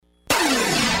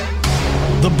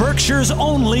The Berkshire's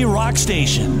only rock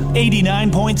station,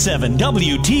 89.7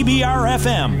 WTBR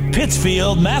FM,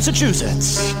 Pittsfield,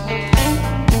 Massachusetts.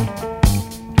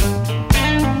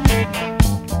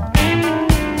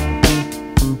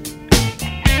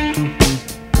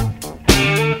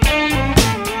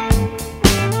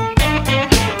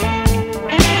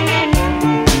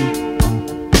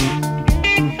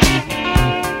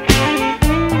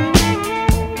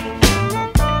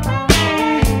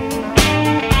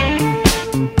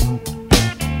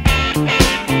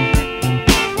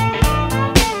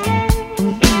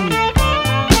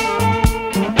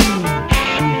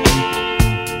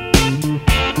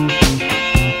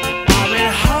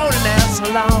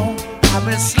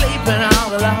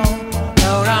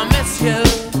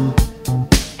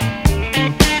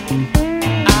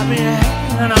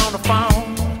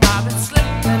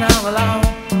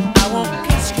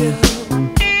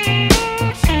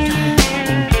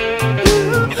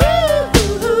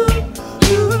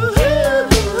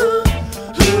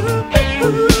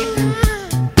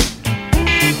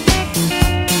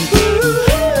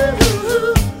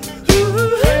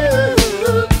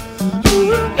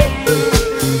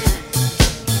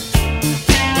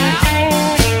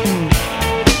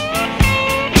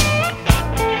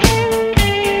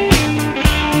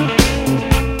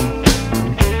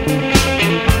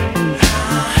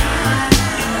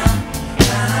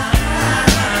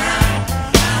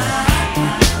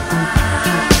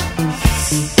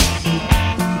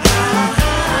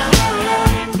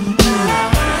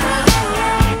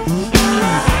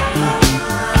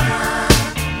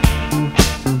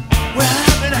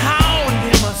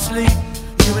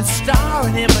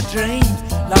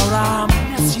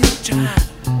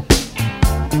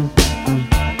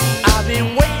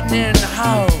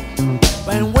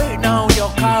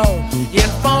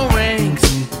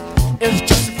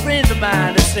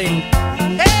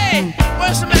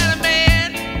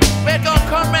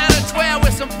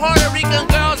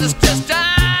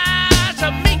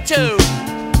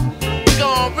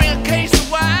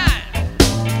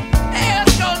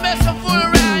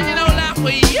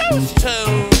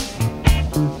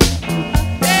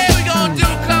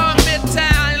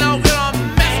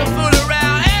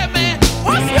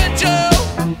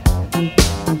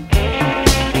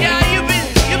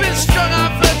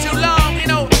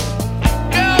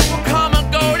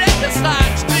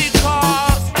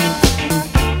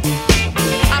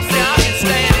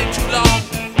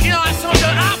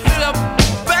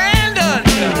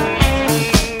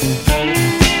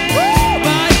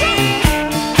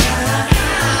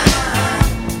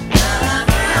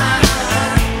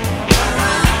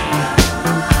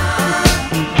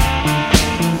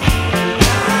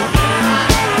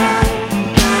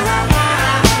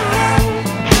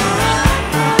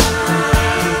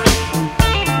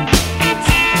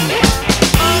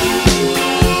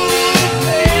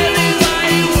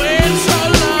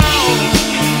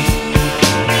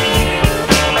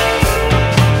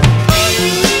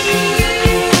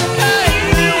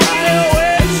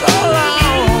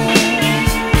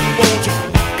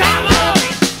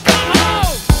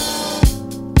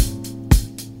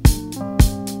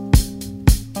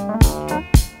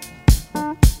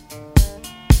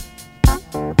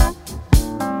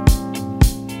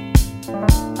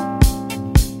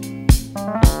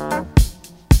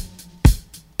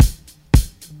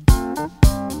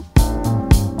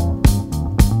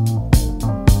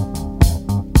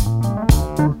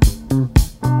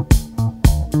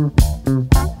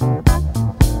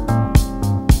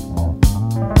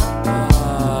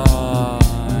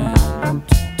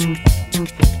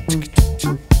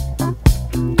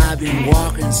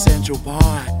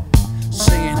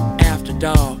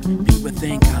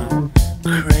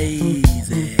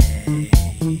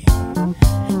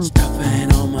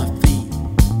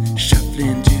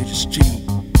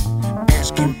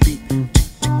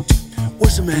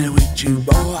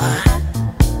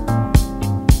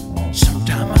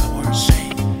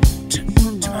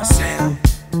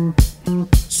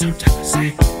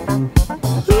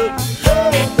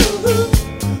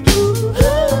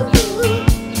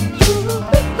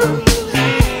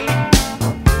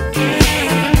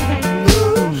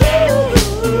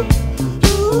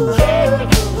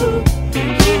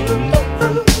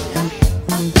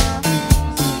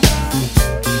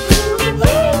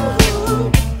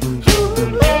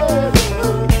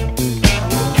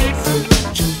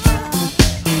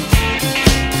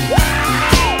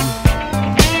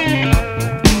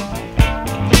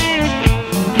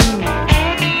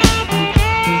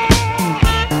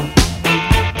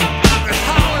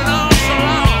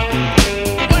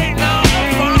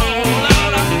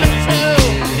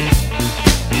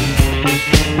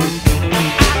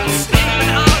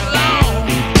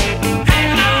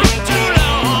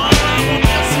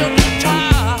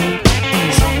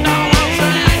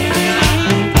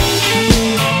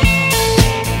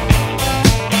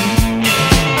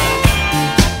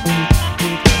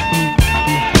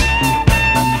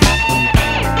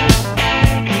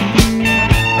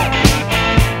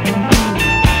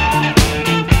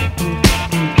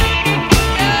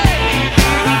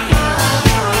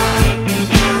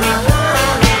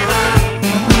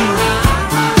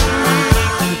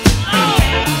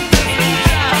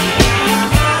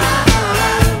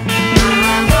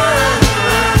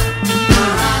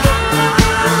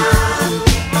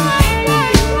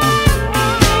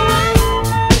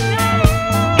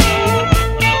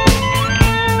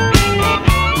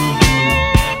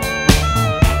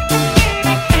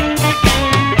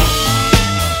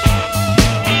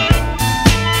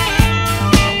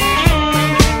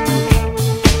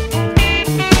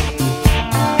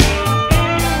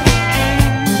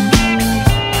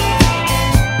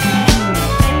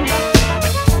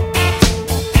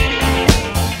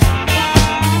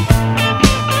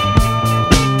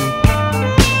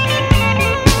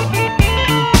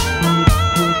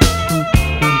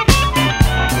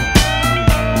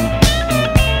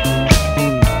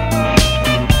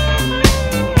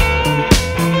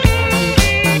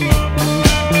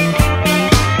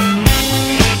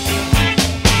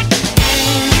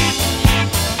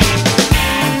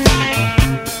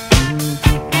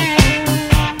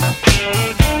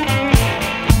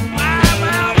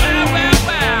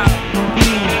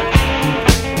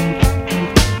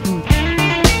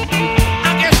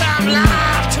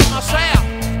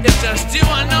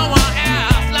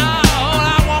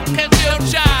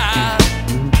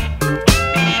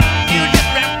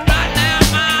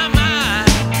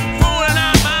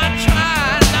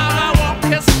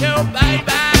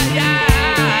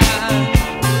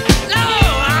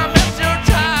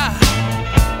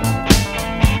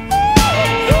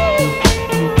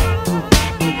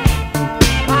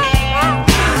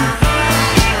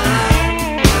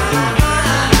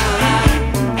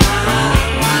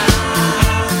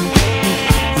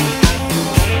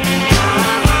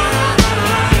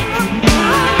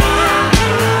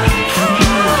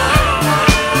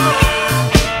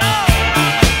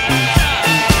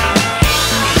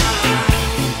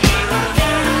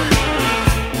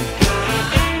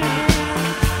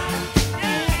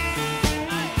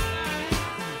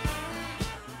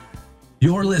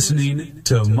 listening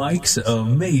to Mike's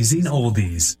Amazing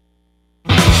Oldies.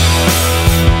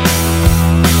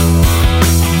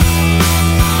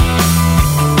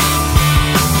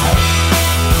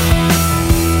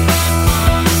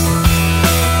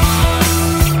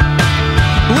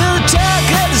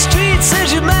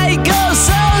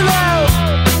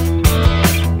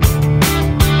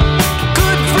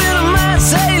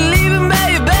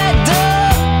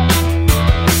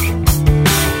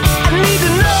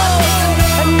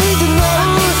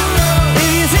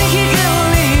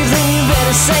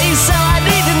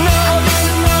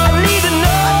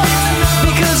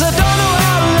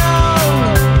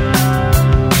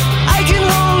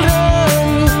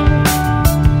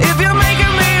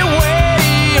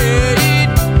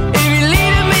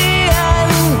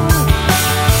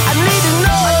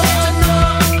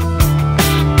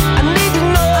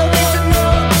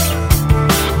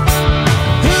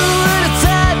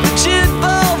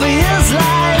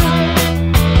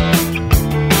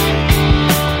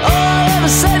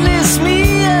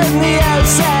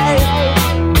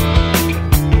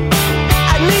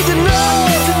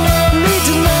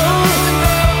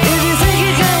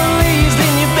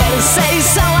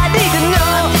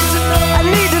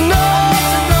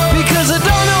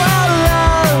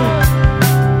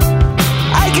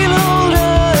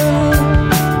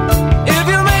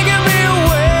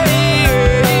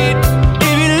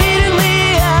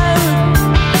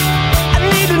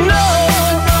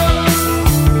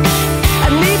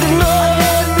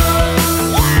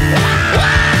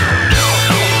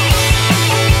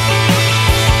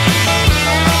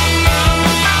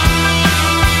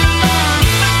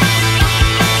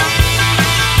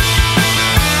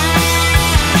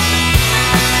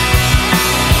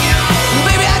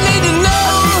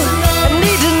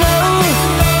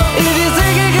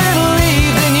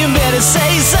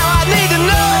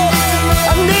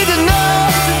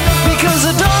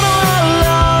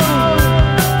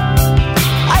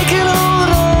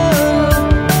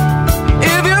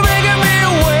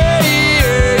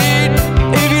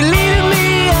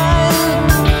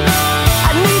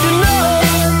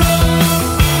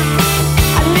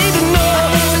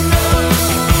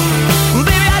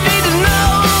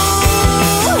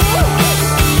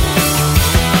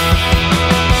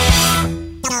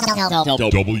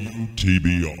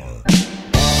 WTBR.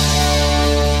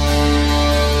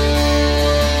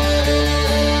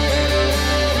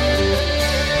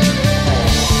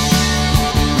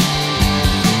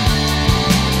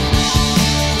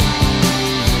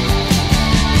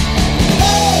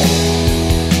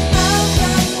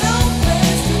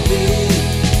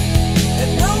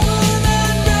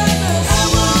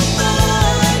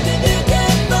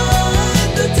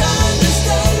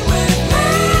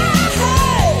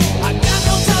 I got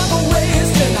no time for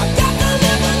wasting. I got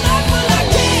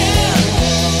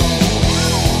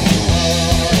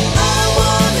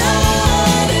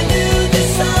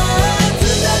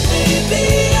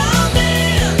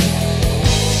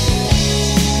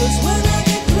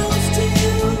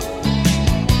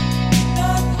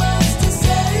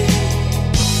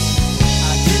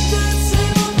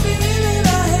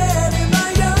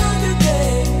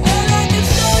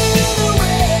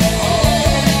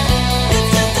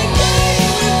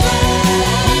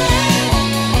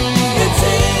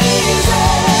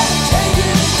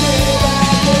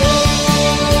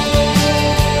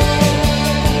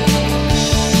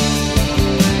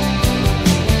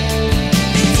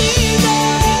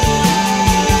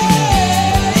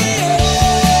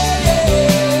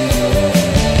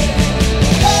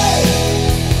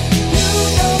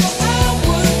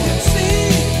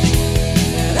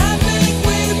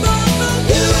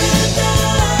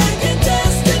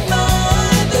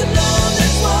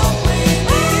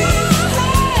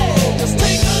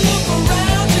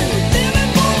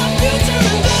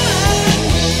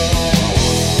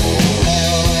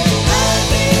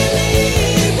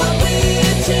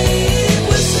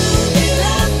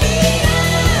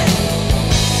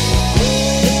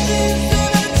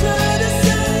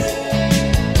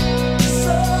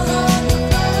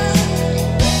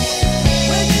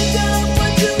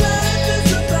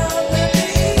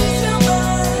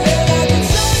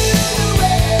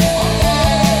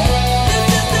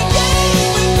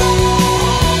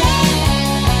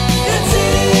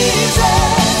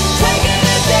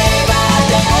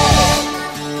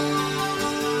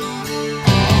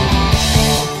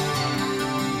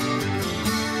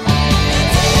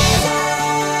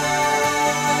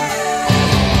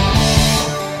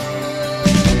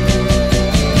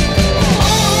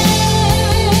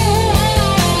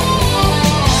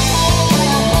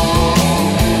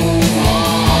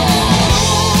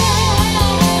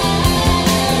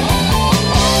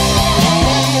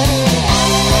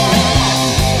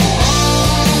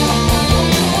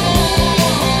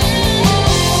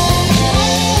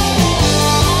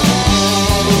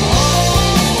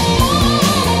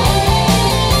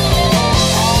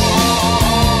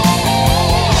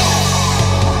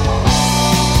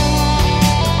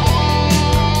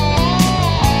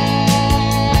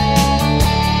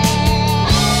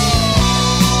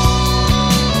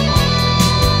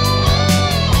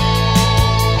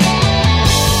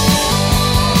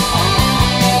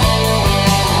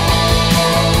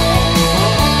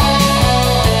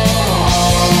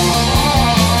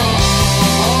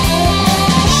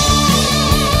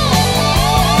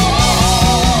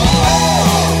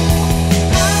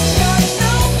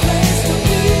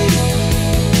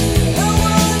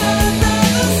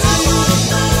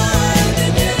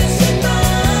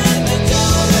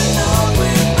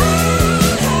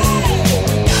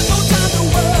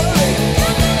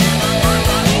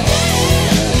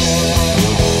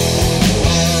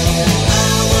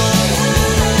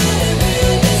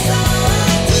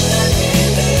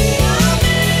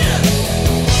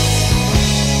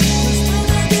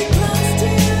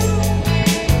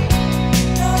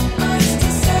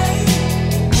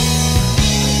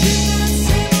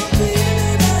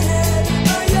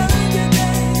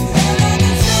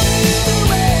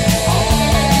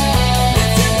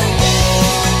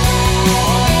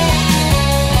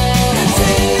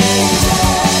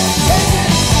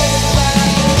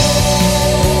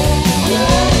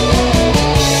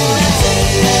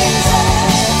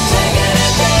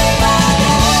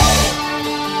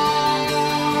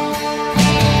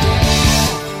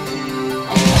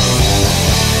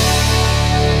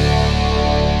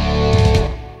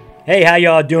Hey, how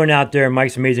y'all doing out there?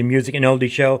 Mike's Amazing Music and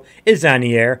Oldie Show is on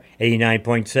the air,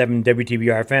 89.7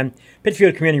 WTBR FM,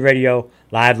 Pittsfield Community Radio,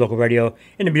 live local radio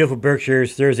in the beautiful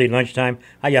Berkshires, Thursday lunchtime.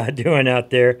 How y'all doing out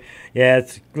there? Yeah,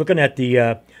 it's looking at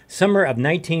the summer of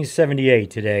 1978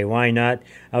 today. Why not?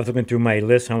 I was looking through my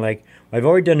list. I'm like, I've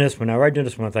already done this one. I've already done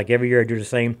this one. It's like every year I do the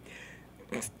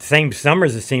same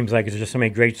summers, it seems like. There's just so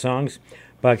many great songs.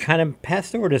 But I kind of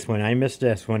passed over this one. I missed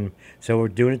this one. So we're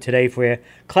doing it today for you.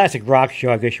 Classic rock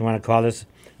show, I guess you want to call this,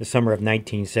 the summer of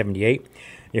 1978.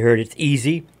 You heard It's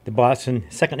Easy. The Boston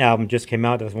second album just came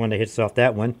out. That was one that hits off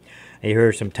that one. You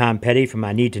heard some Tom Petty from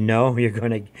I Need to Know. You're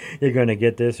gonna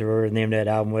get this, or whatever the name of that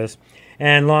album was.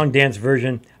 And long dance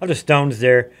version of the Stones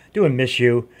there, doing Miss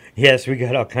You. Yes, we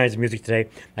got all kinds of music today.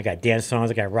 I got dance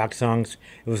songs, I got rock songs.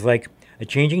 It was like a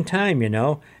changing time, you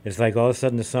know. It's like all of a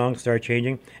sudden the songs started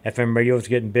changing. FM radio was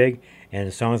getting big, and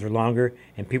the songs were longer,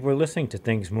 and people were listening to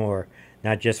things more.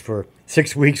 Not just for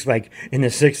 6 weeks, like in the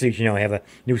 60s, you know, have a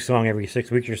new song every 6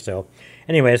 weeks or so.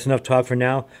 Anyway, that's enough talk for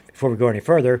now. Before we go any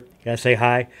further, gotta say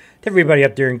hi to everybody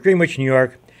up there in Greenwich, New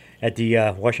York, at the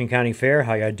Washington County Fair.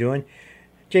 How y'all doing?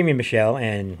 Jamie, Michelle,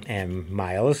 and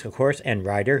Miles, of course, and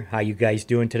Ryder. How you guys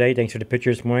doing today? Thanks for the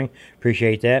picture this morning.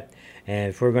 Appreciate that.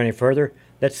 And before we go any further,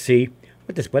 let's see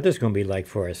what this weather's going to be like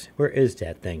for us. Where is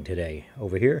that thing today?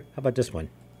 Over here? How about this one?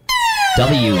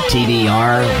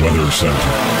 WTBR Weather Center.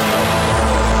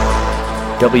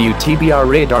 WTBR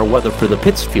radar weather for the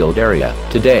Pittsfield area.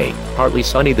 Today, partly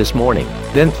sunny this morning,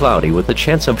 then cloudy with a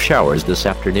chance of showers this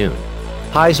afternoon.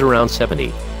 Highs around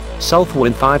 70. South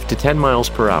wind 5 to 10 miles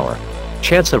per hour.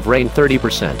 Chance of rain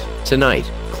 30%. Tonight,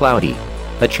 cloudy.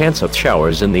 A chance of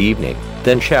showers in the evening,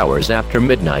 then showers after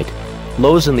midnight.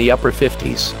 Lows in the upper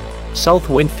 50s. South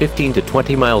wind 15 to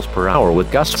 20 miles per hour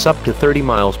with gusts up to 30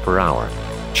 miles per hour.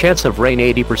 Chance of rain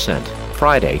 80%.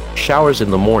 Friday, showers in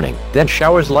the morning, then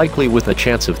showers likely with a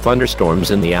chance of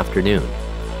thunderstorms in the afternoon.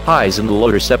 Highs in the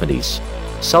lower 70s.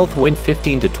 South wind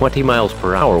 15 to 20 miles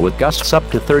per hour with gusts up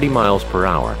to 30 miles per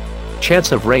hour.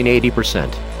 Chance of rain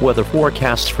 80%. Weather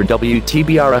forecasts for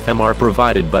WTBR FM are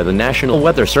provided by the National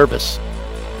Weather Service.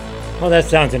 Well, that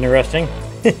sounds interesting.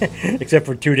 Except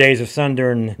for 2 days of sun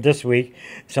during this week.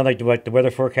 It sounds like the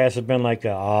weather forecast has been like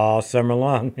all summer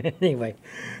long. Anyway,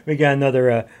 we got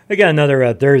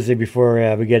another Thursday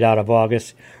before we get out of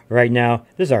August. Right now,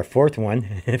 this is our fourth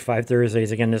one. 5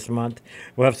 Thursdays again this month.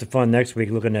 We'll have some fun next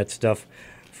week looking at stuff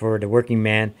for the working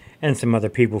man and some other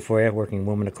people for you, working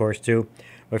women, of course, too.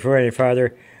 But before any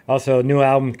farther, also a new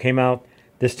album came out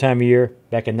this time of year,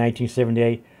 back in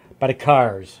 1978, by the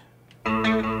Cars.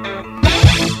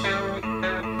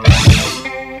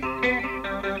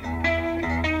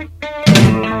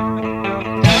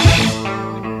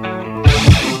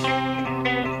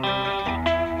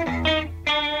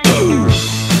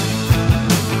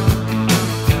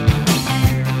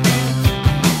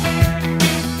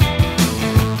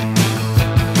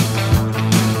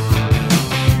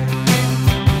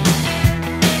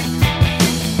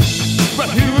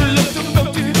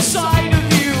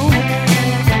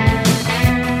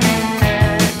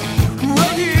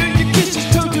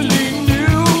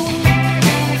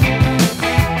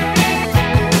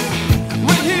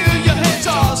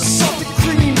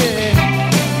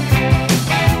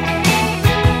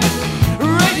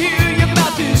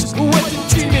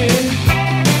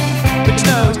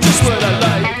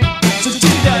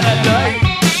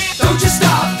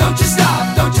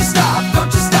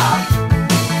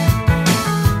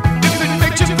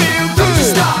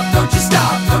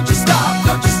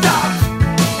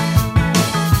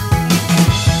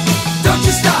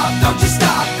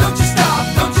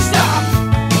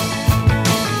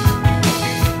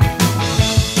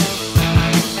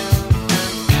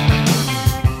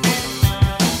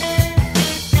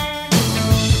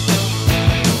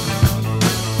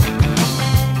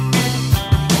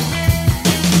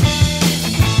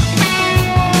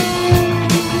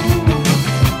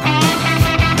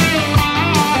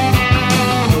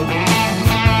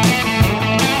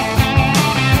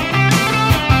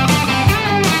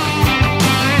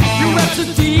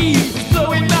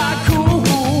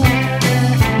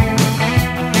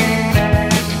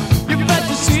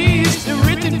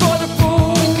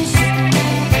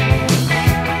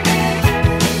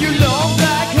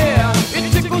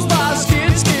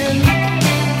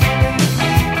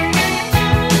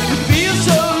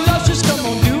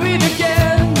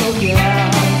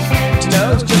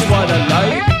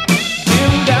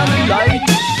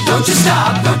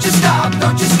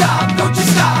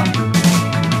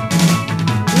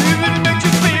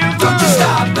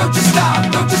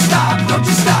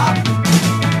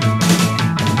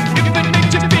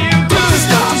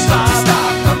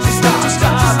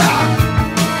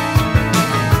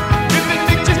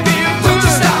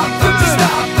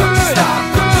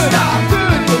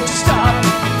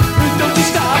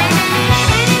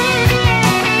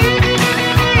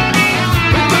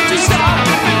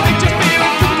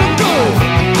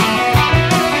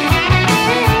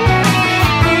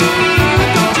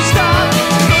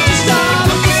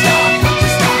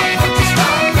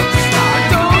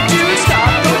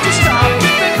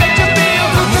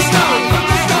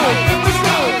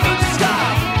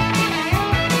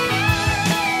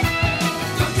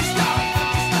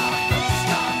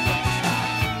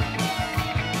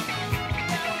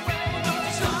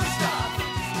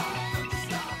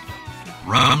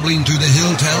 tumbling through the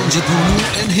hill towns of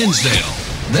Peru and Hinsdale.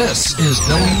 This is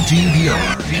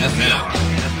WTBR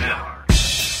FM.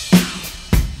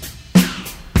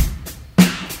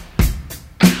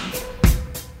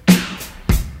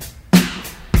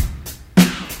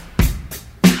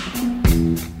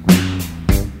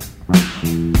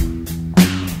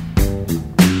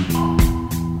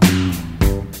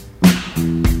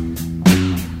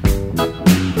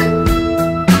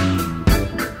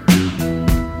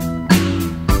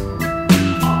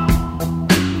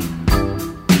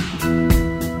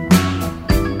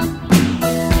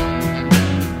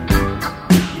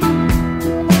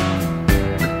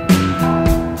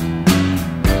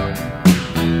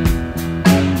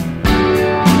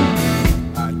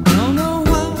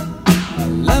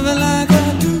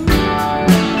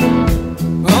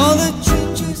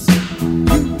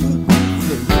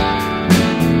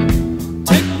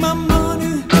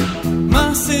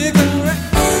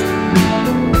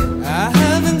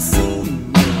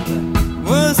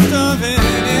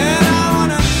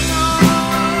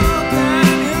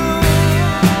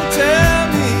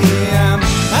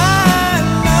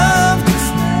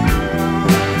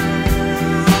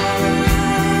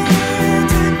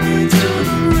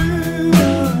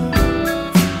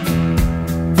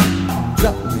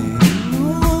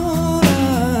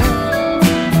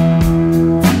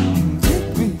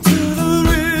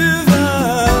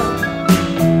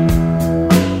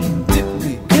 Dip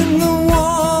me in the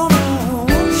water,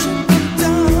 ocean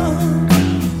down.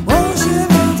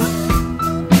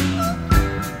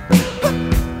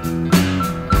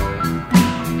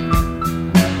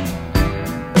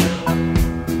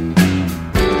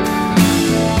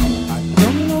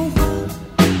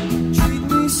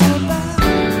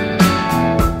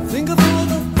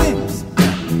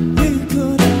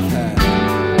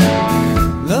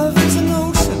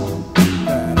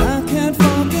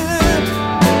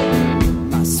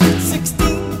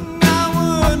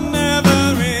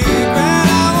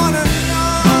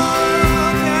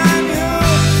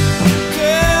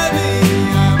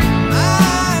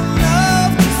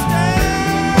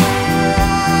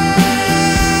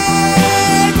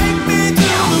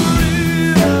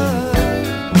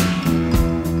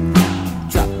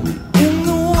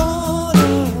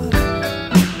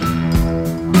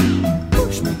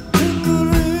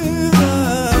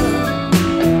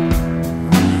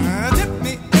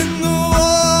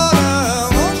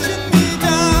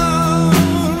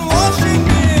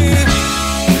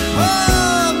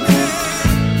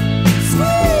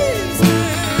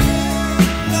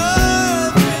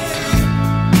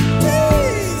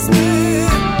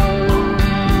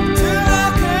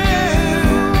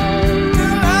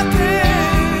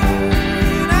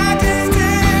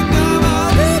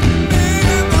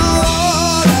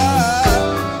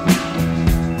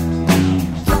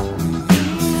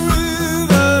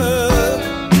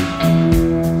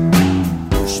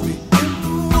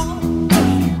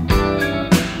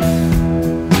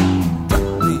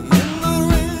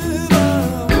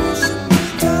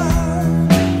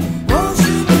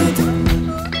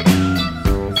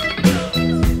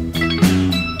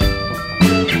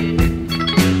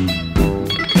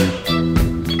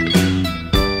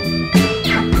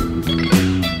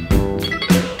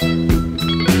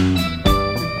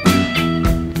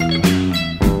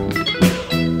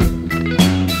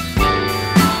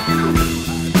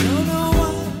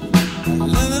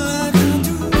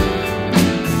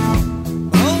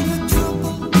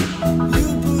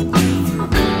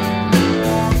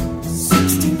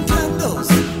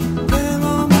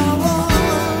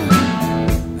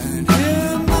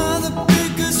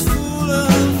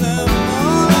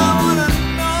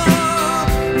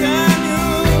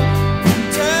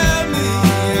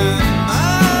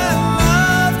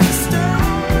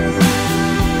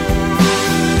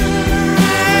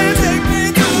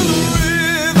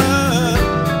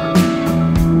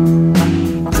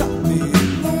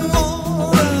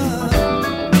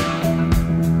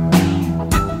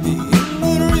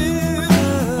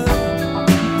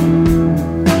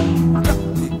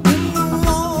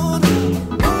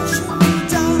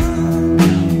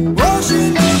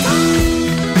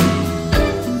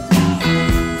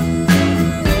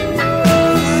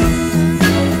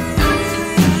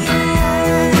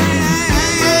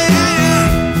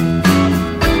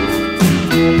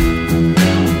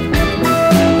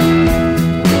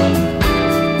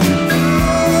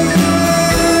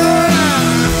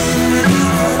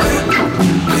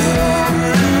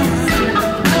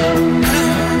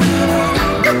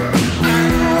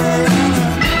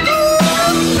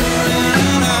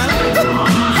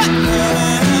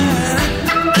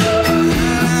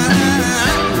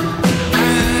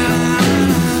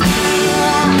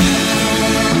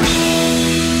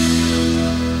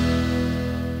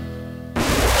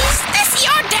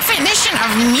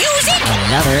 of music.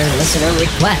 Another listener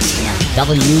request on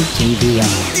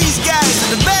WTBR. These guys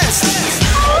are the best.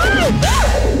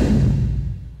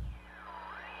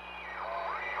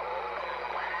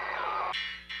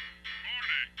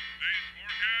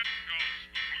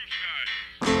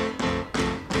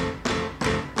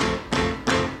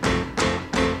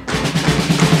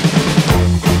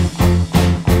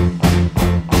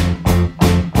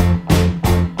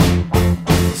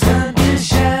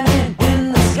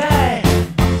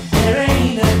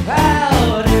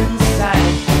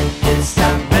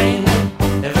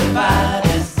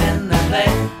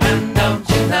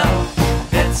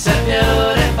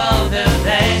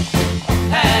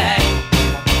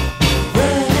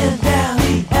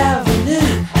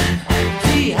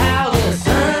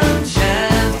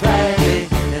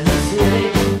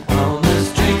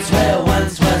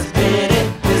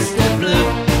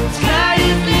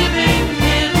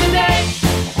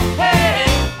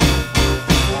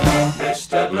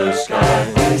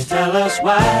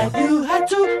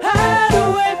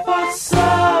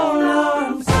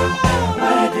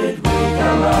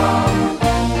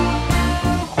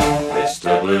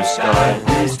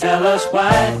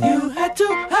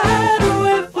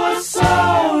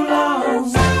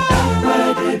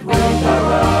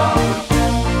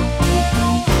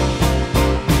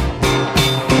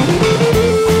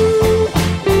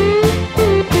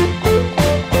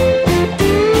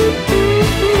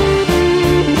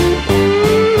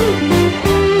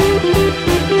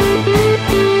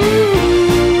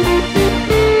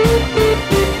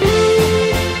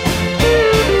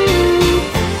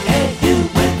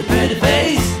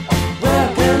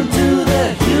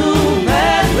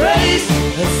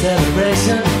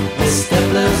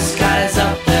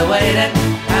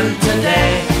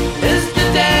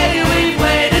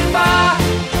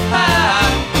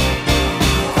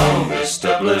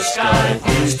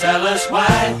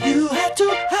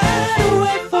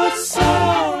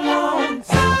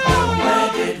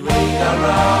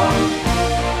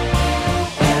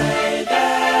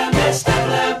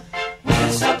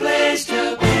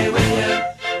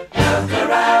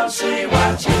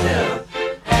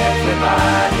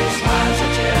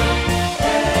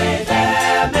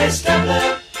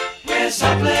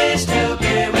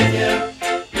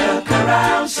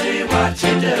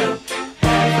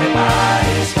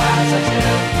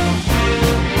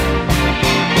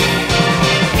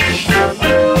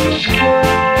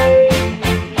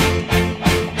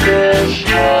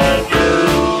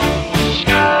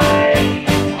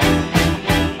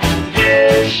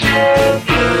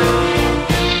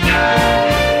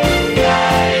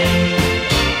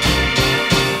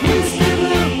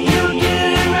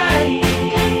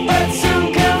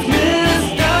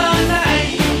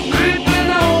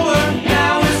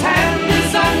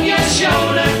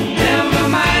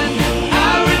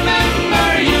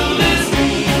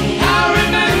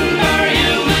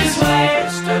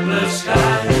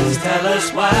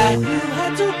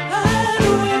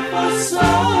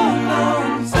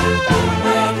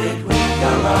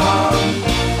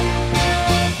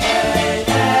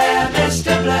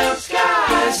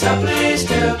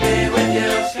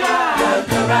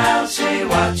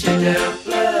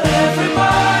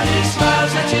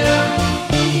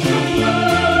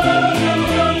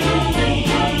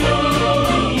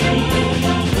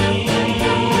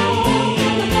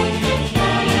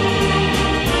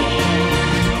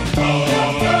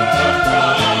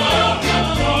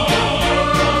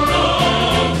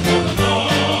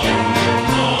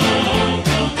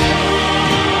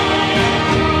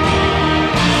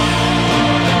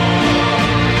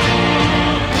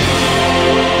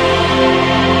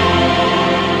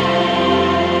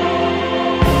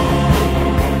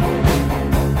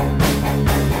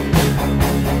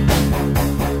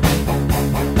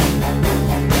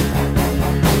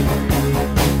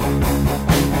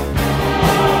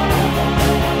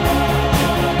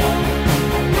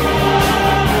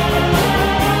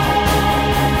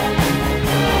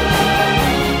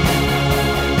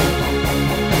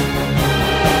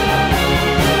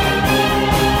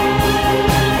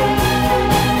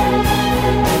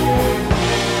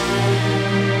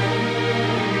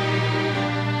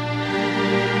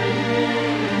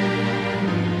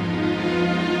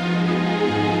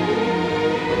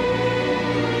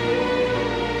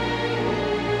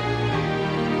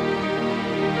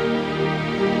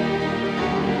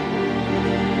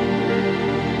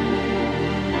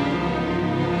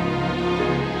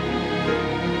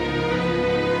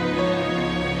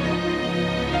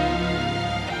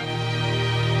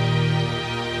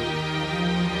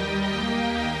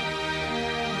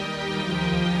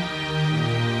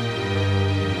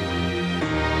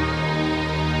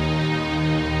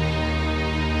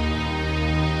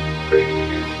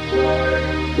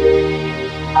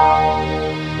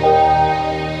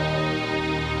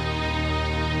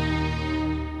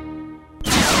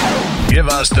 Give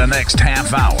us the next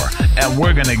half hour, and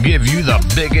we're going to give you the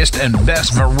biggest and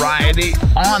best variety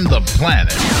on the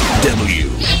planet.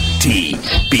 WTBR.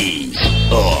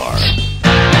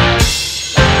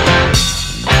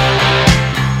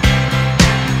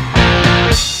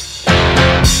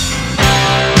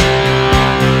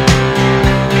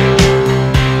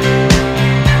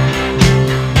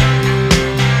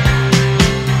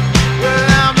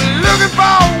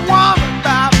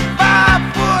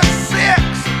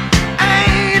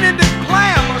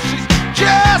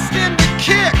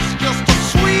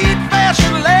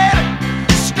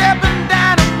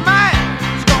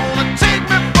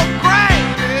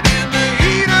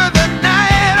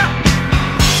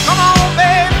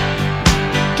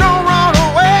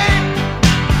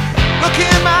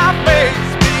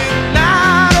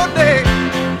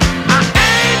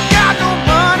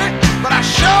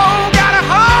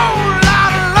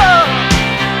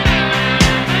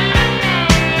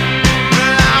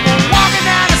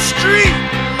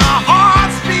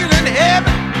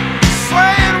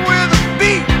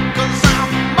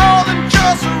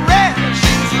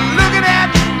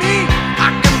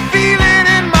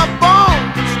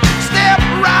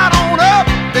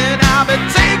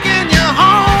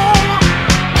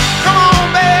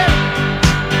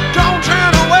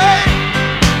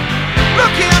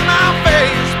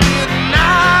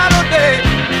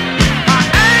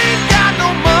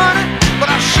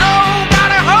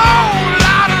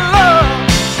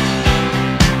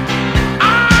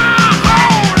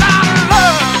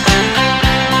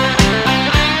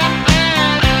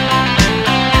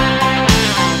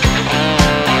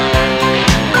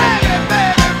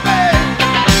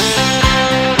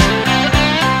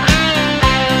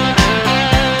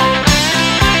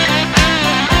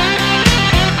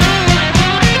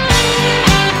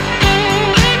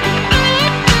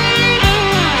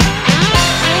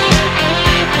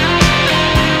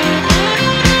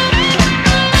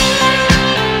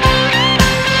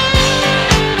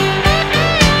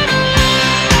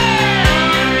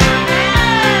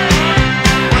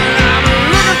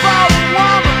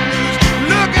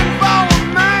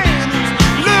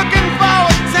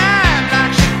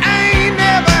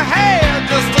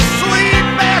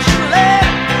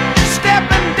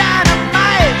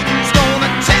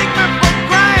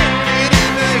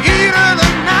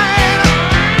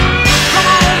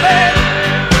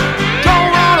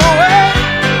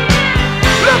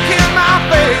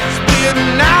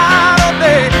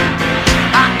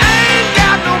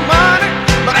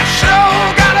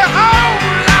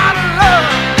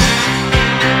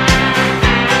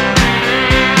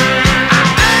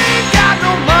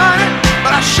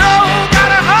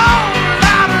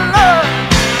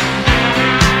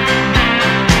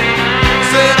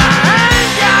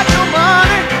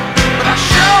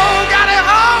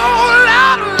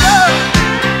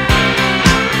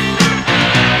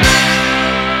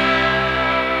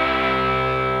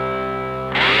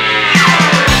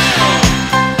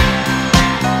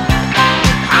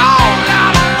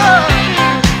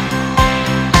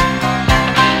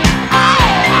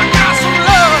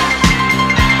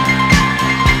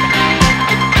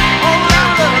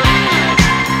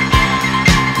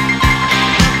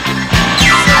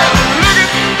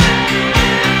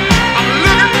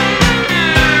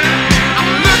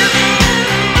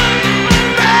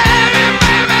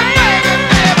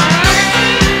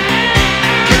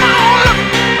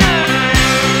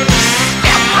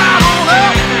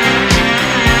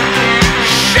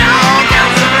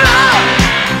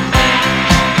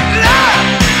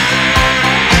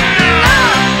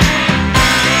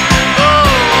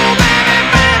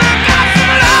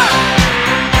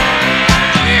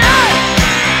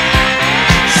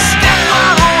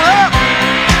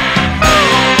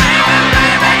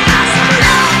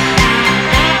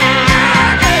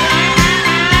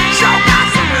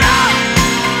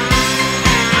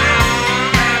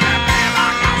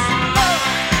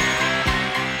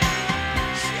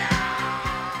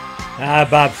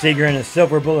 Bob Seger and the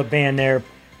Silver Bullet Band there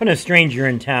from A Stranger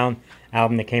in Town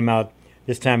album that came out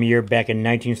this time of year back in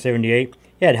 1978.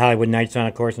 It had Hollywood Nights on,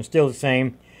 of course, and still the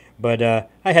same. But I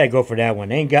had to go for that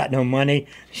one. Ain't Got No Money.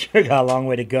 Sure got a long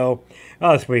way to go. Oh,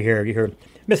 let's wait here. You heard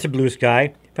Mr. Blue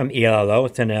Sky from ELO.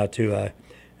 Send it out to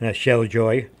Shell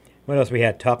Joy. What else we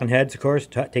had? Talking Heads, of course.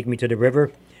 Take Me to the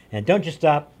River. And Don't You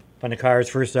Stop from the Cars'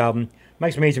 first album.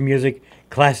 Mike's amazing music.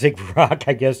 Classic rock,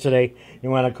 I guess, today. You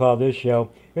want to call this show.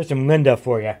 Here's some Linda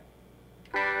for you.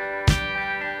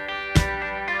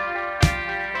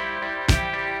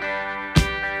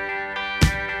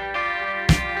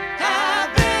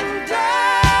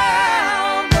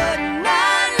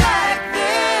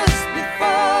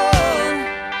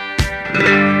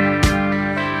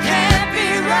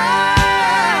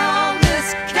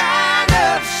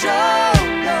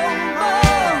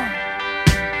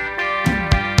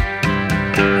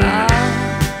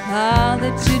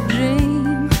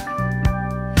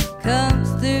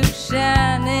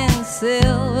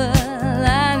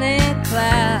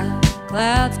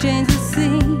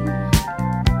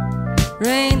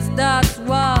 Rain starts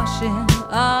washing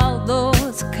all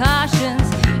those cautions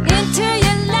into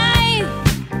your life.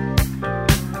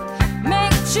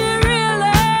 Makes you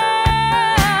realize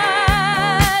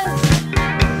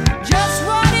just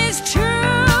what is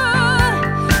true.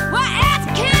 What else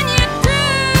can you do?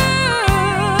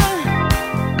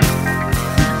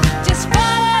 Just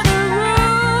follow the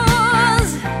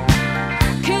rules.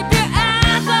 Keep your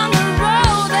eyes on the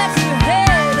road that's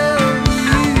ahead of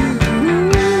you.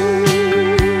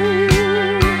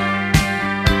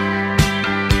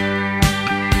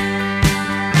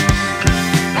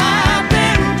 I've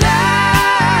been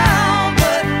down,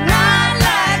 but not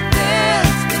like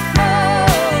this before.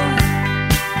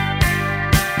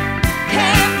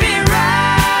 Can't be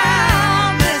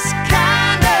round this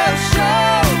kind of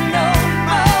show no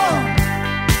more.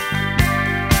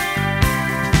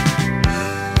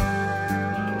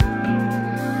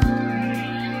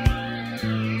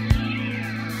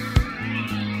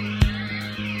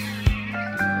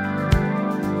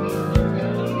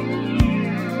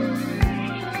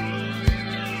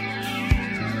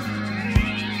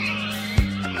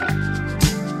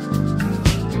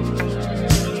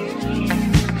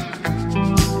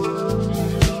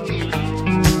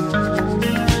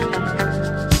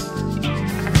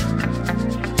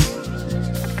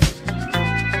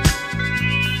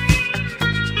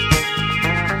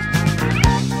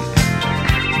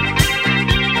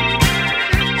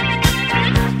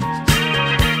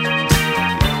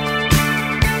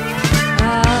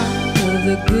 All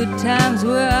the good times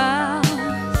were ours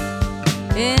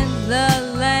in the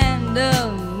land of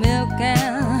milk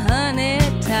and honey.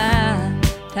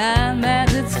 Time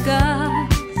has its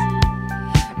scars.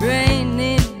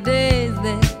 Rainy days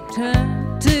that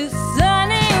turn to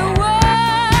sunny ones.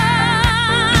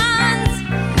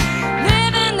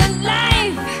 Living the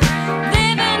life,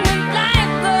 living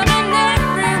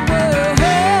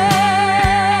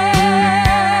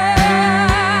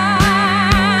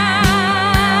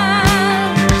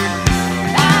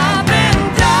I've been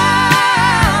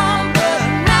down, but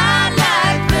not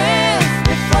like this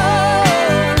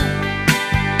before.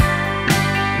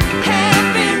 Can't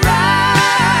be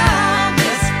round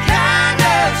this kind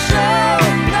of show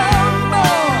no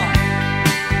more.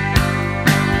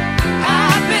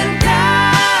 I've been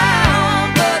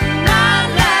down, but not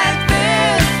like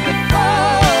this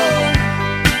before.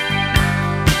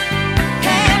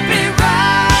 Can't be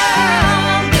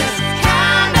round this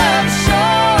kind of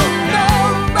show no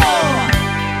more.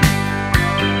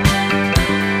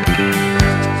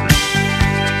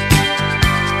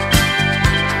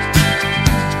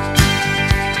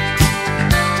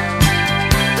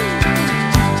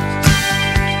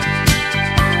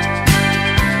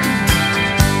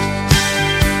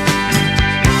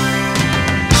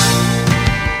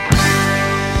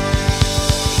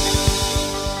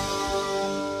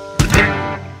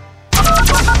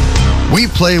 We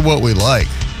play what we like,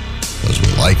 because we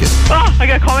like it. Oh, I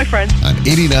gotta call my friend. On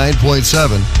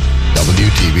 89.7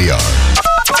 WTBR.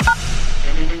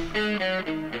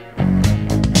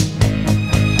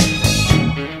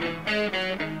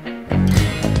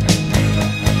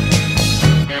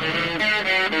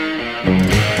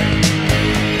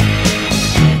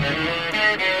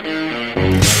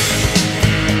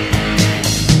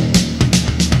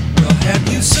 Well, have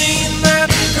you seen that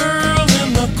girl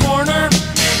in the corner?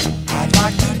 I'd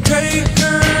like to take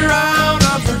her out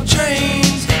of her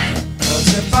chains. 'Cause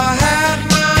if I had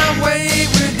my way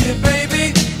with you, baby,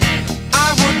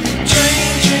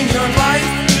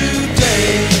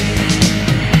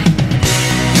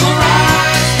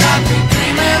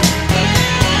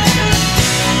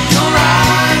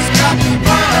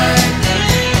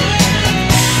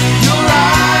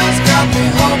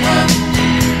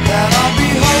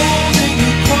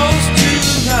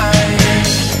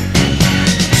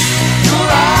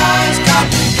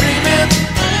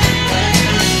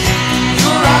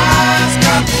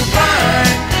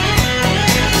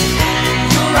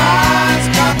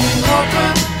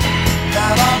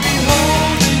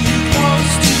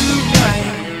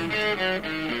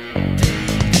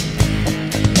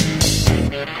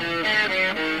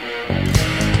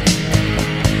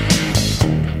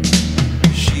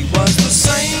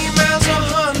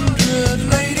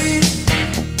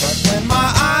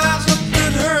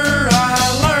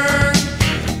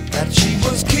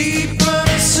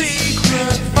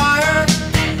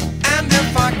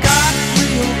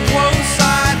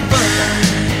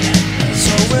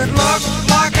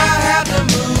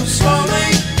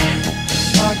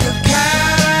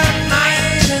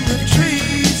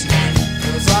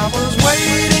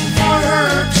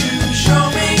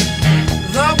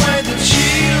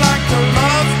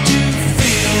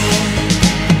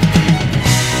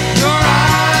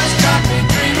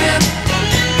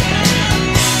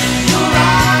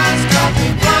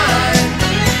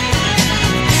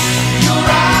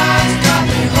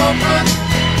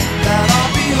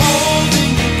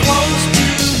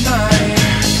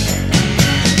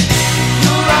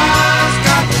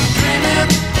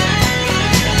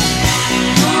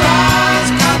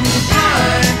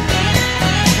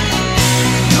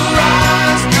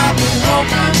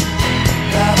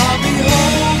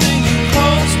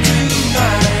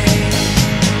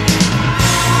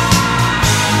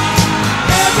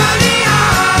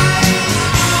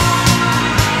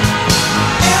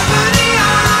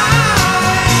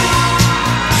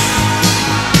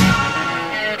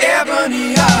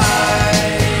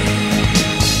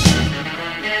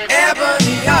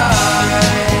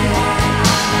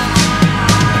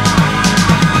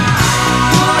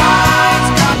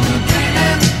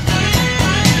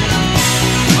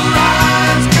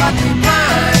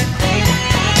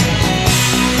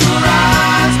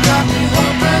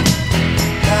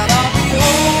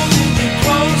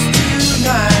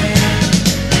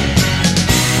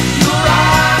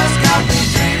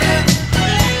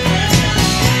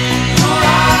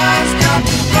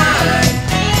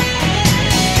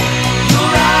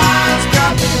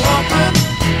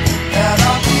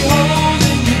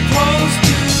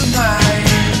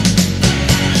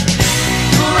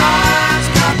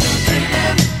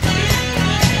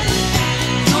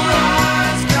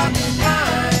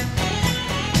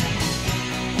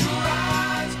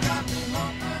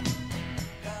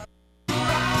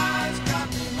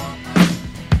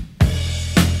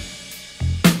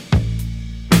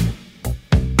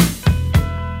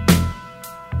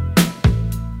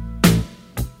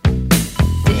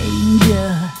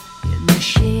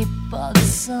 for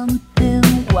something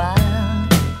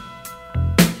wild.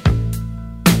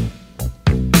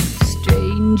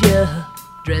 Stranger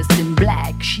dressed in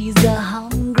black, she's a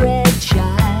hungry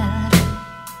child.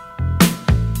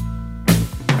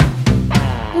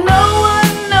 No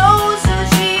one knows who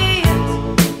she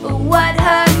is or what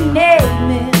her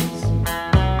name is.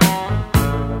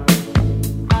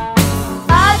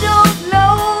 I don't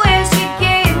know where she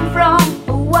came from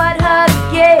or what her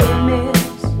game is.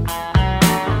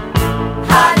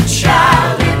 Hot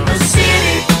child in the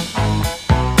city.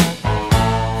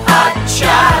 Hot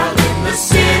child in the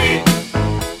city.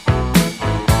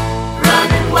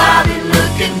 Running wild and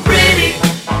looking pretty.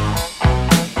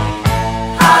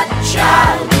 Hot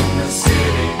child in the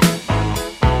city.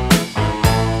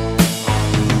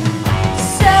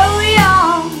 So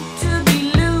young to be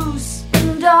loose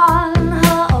and on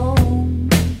her own.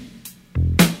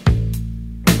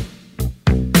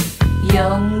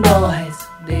 Young boys,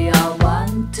 they all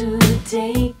want to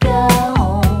take her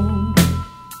home.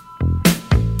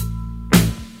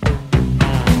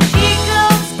 She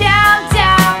goes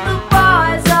downtown, the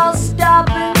boys all stop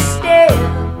and stare.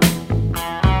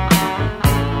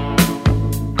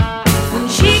 When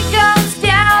she comes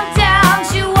downtown,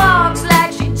 she walks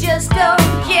like she just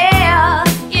don't care.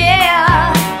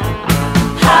 Yeah.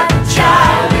 Hot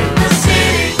child in the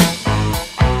city.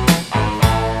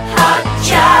 Hot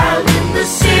child in the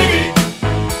city.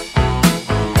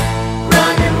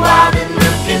 Running wild and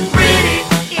looking pretty.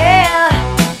 Yeah.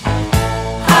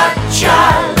 Hot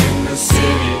child in the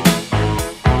city.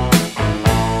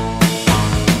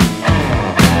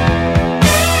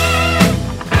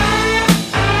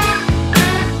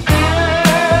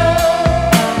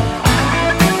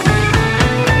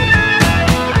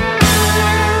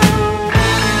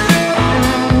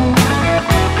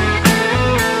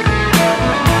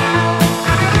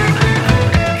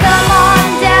 Come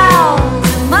on down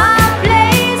to my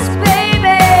place,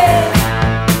 baby.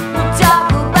 We'll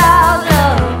talk about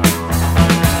love.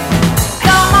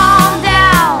 Come on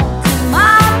down to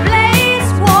my place,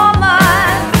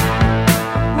 woman.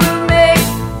 We'll make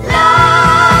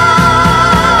love.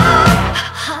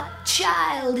 Hot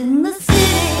child in the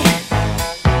city.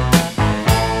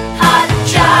 Hot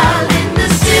child in the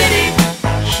city.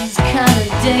 She's kinda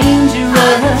dangerous.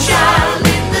 Hot child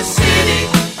in the city.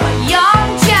 A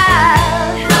young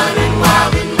child. Running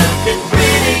wild and looking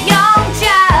pretty. Young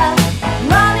child.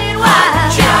 Running wild.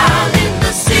 Hot child in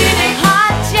the city.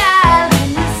 Hot child in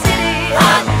the city.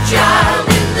 Hot child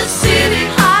in the city.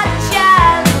 Hot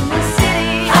child in the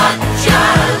city. Hot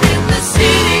child in the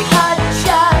city. Hot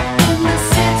child in the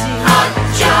city. Hot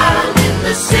child in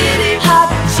the city.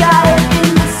 Hot child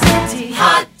in the city.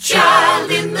 Hot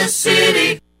child in the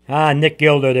city. Nick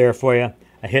Gilder there for you.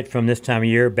 A hit from this time of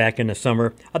year back in the summer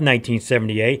of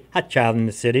 1978. Hot Child in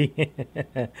the City.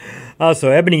 Also,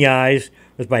 Ebony Eyes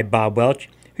was by Bob Welch,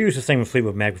 who used to sing with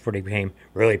Fleetwood Mac before they became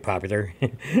really popular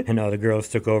and all the girls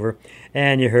took over.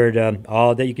 And you heard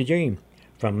All That You Could Dream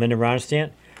from Linda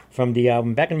Ronstadt from the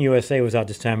album Back in the USA was out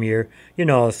this time of year. You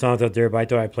know all the songs out there, but I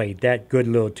thought I'd play that good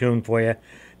little tune for you.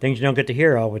 Things you don't get to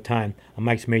hear all the time on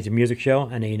Mike's Amazing Music Show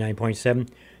on 89.7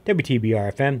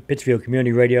 WTBR FM, Pittsfield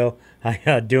Community Radio. How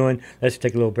y'all doing? Let's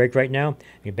take a little break right now.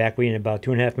 Get back with you in about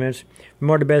 2.5 minutes for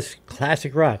more of the best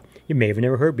classic rock you may have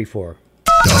never heard before.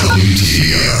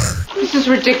 WTBR. This is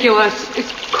ridiculous.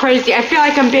 It's crazy. I feel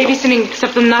like I'm babysitting,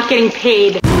 except I'm not getting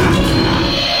paid.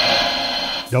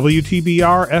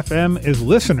 WTBR FM is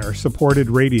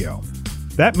listener-supported radio.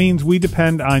 That means we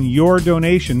depend on your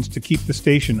donations to keep the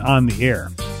station on the air.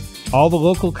 All the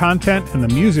local content and the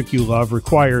music you love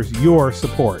requires your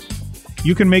support.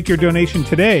 You can make your donation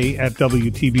today at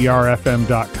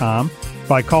WTBRFM.com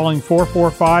by calling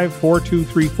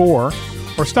 445-4234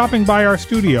 or stopping by our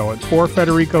studio at 4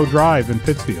 Federico Drive in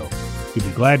Pittsfield. You'll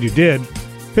be glad you did.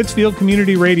 Pittsfield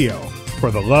Community Radio,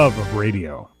 for the love of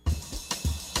radio.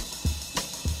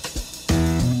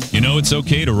 You know it's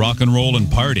okay to rock and roll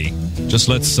and party. Just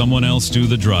let someone else do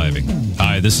the driving.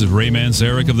 Hi, this is Ray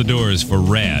Manzarek of The Doors for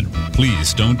RAD.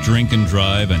 Please don't drink and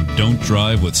drive, and don't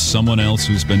drive with someone else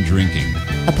who's been drinking.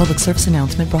 A public service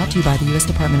announcement brought to you by the U.S.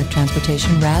 Department of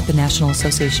Transportation, RAD, the National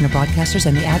Association of Broadcasters,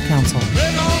 and the Ad Council.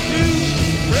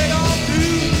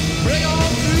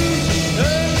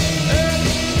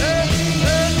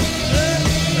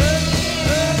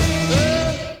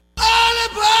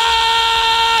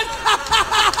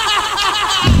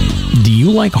 Do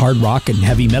you like hard rock and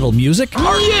heavy metal music?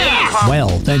 Yeah!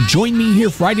 Well, then join me here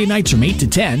Friday nights from 8 to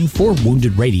 10 for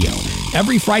Wounded Radio.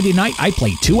 Every Friday night, I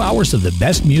play 2 hours of the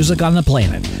best music on the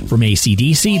planet, from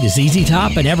AC/DC to ZZ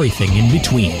Top and everything in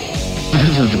between.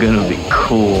 This is gonna be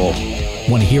cool.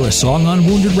 Want to hear a song on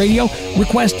Wounded Radio?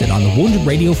 Request it on the Wounded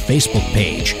Radio Facebook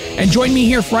page. And join me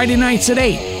here Friday nights at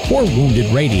 8 for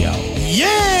Wounded Radio.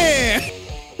 Yeah!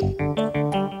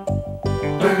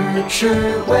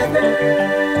 Berkshire weather.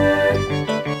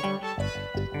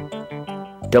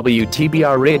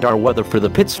 WTBR radar weather for the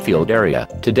Pittsfield area.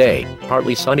 Today,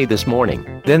 partly sunny this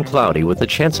morning, then cloudy with a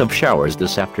chance of showers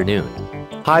this afternoon.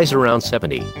 Highs around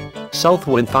 70. South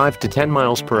wind 5 to 10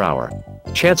 miles per hour.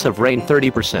 Chance of rain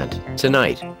 30%.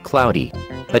 Tonight, cloudy.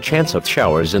 A chance of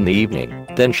showers in the evening,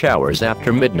 then showers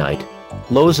after midnight.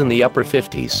 Lows in the upper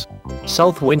 50s.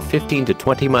 South wind 15 to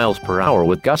 20 miles per hour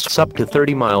with gusts up to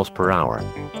 30 miles per hour.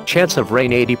 Chance of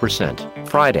rain 80%.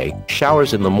 Friday,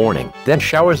 showers in the morning, then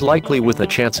showers likely with a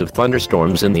chance of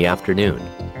thunderstorms in the afternoon.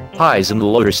 Highs in the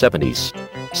lower 70s.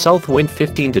 South wind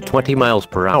 15 to 20 miles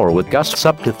per hour with gusts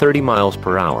up to 30 miles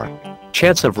per hour.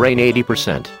 Chance of rain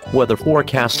 80%. Weather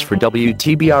forecasts for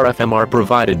WTBR FM are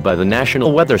provided by the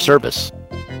National Weather Service.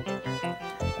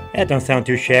 That don't sound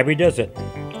too shabby, does it?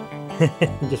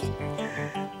 Just,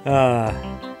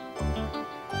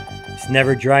 it's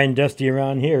never dry and dusty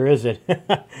around here, is it?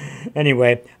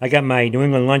 Anyway, I got my New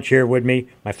England lunch here with me,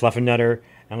 my Fluffernutter.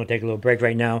 I'm going to take a little break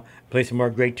right now, play some more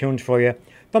great tunes for you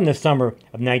from the summer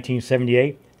of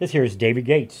 1978. This here is David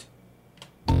Gates.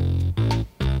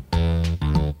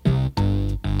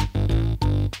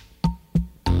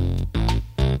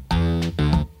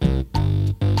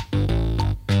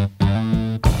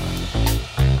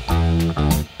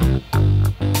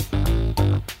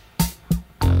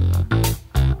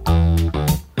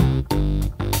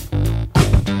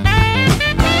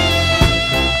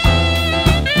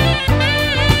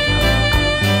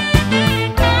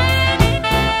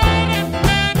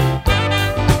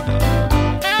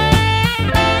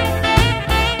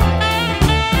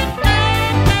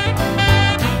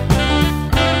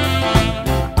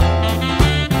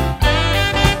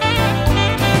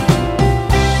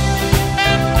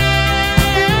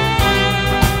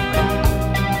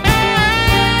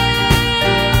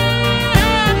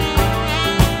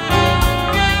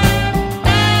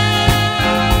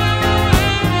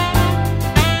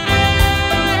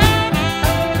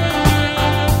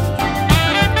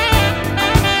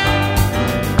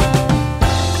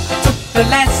 The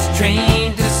last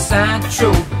train to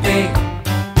Saint-Tropez.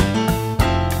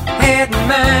 Had in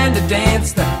mind to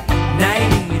dance the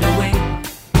night away.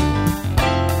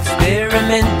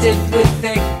 Experimented with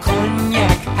a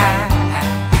cognac high.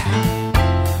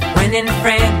 When in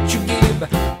France you give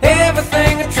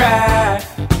everything a try.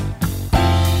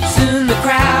 Soon the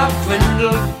crowd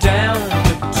dwindled down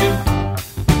to two.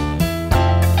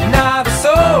 Not a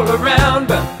soul around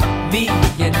but me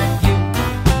and you.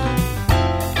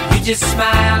 Just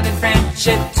smiled in French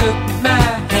and took my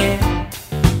hand.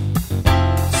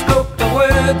 Spoke the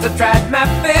words, I tried my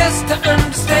best to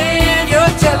understand.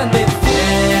 You're telling me,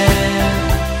 viens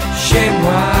chez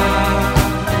moi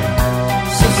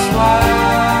ce soir.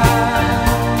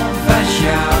 Va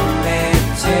jamais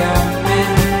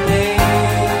terminer.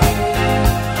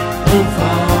 On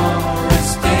va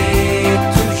rester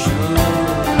toujours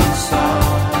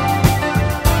ensemble.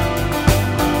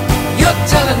 You're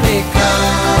telling me, come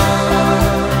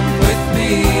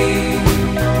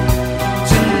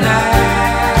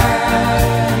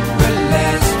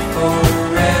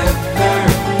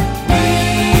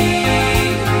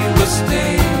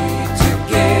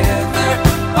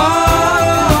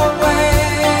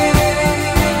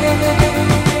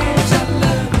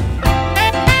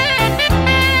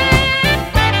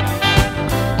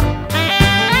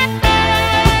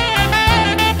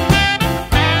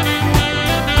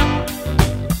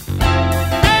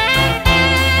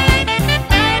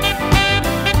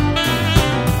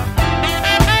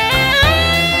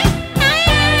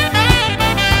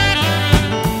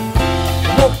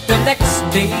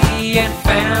and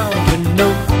found a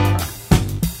note.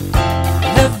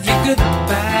 Love you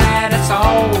goodbye, that's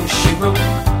all she wrote.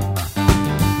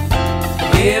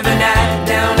 Every night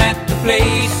down at the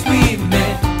place we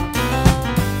met.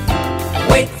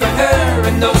 Wait for her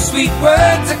and those sweet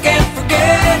words I can't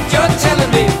forget. You're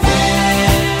telling me,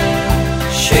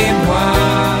 viens chez moi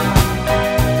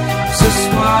ce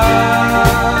soir.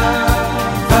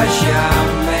 Va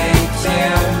jamais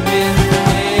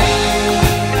terminer.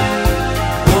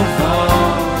 On va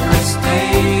rester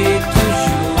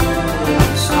toujours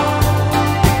ensemble.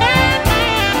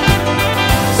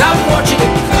 'Cause I want you to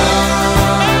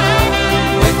come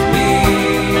with me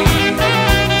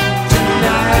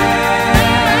tonight.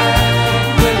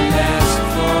 Will last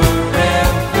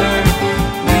forever.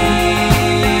 We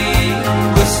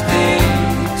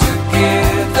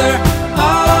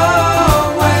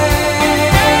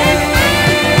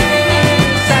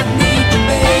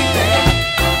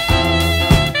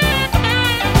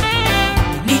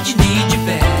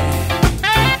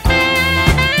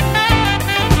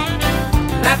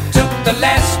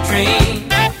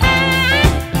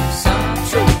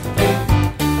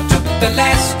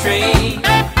train.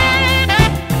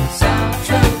 South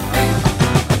Troop Rail.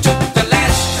 I took the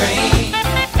last train.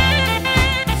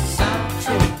 South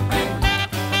Troop Rail. I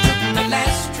took the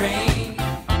last train.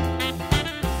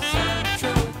 South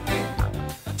Troop Rail.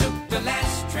 I took the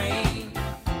last train.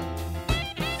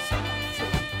 South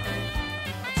Troop Rail.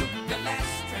 I took the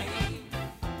last train.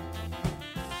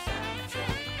 South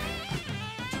Troop Rail.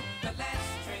 I took the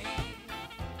last train.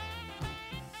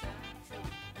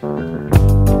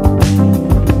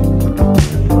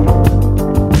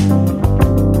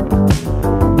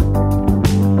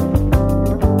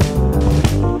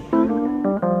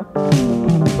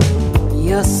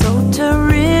 You're so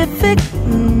terrific.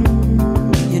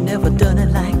 You never done it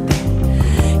like that.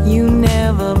 You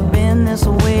never been this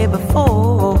way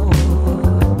before.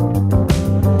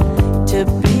 To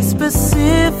be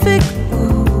specific,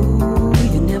 ooh,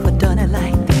 you never done it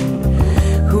like that.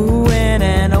 Who went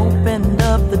and opened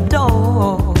up the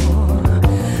door?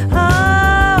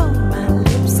 Oh, my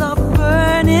lips are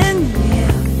burning.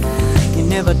 Yeah, you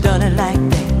never done it like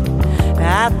that.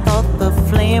 I thought the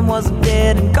flame was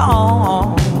dead and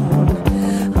gone.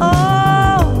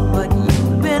 Oh, but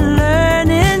you've been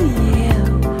learning, yeah.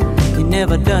 You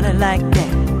never done it like that.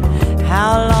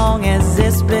 How long has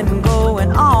this been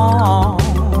going on?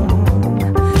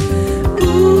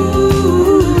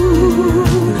 Ooh,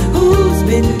 who's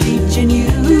been teaching you?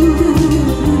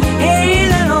 Hey,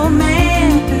 little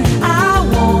man, I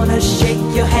wanna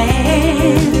shake your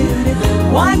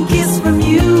hand. One kiss from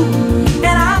you,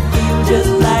 and I feel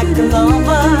just like a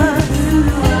lover.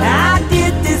 I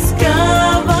did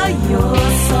discover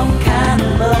you're some kind of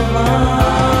lover.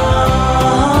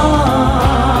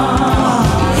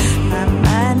 My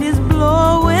mind is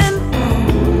blowing.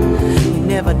 You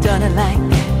never done it like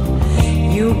that.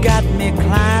 You got me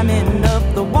climbing up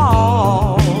the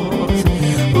walls.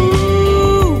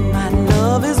 Ooh, my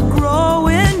love is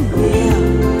growing.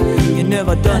 Yeah, you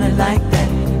never done it like that.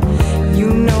 You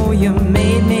know you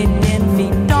made me 10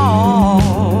 feet tall.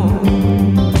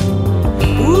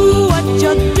 Ooh, what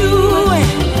you doing?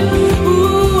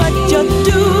 Ooh, what you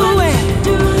doing?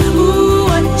 Ooh,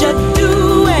 what you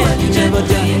doing? You never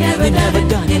done it, you never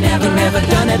done it, you never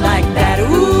done it like that.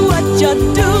 Ooh, what you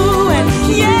doing?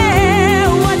 Yeah,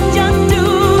 what you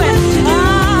doing?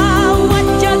 Ah, what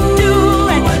you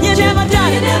doing? You never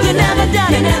done it, you never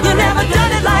done it, you never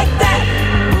done it like that.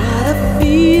 What a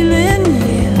feeling,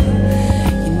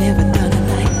 yeah. You never done it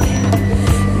like that.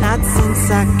 Not since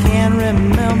I can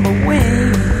remember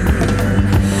when.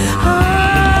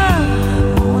 Ah,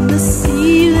 on the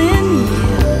ceiling,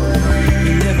 yeah.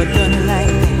 You never done it like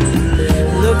that.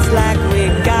 Looks like we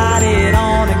got it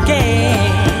on again.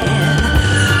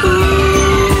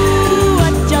 Ooh,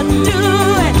 what you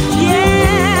doing?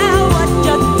 Yeah, what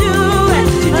you doing?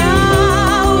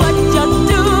 Ah, what you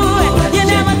doing? You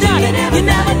never done it, you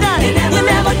never done it, you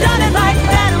never done it like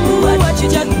that. Ooh, what you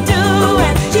just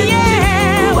doing?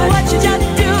 Yeah, what you just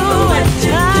doing?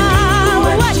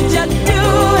 Ah, what you just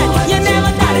doing? You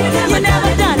never done it, you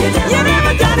never done it, you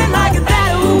never done it like that.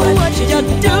 Ooh, what you just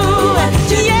doing?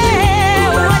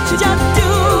 Yeah, what you just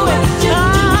doing?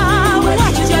 Ah,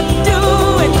 what you just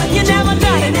doing? You never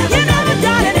done it, you never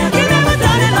done it, you never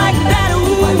done it like that.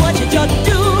 Ooh, what you just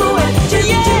doing?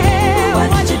 Yeah,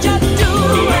 what you just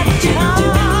doing? Ah,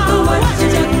 what you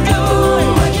just doing?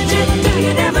 What you just do?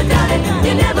 You never done it,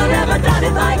 you never ever done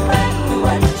it like that. Ooh,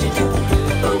 what you do?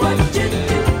 Ooh, what you do?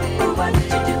 Ooh, what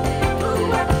you do? Ooh,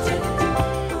 what you do?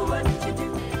 Ooh, what you do?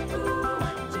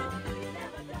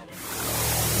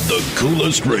 The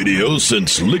coolest radio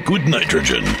since liquid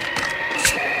nitrogen.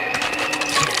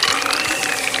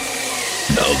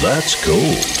 Now that's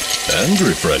cool and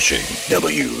refreshing.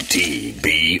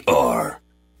 WTBR.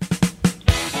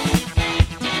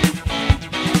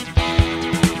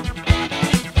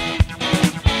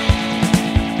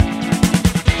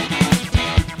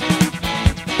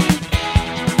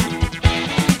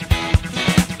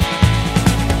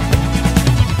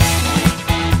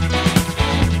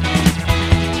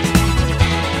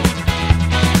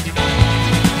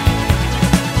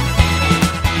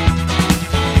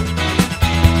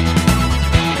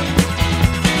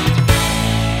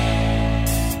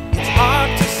 It's hard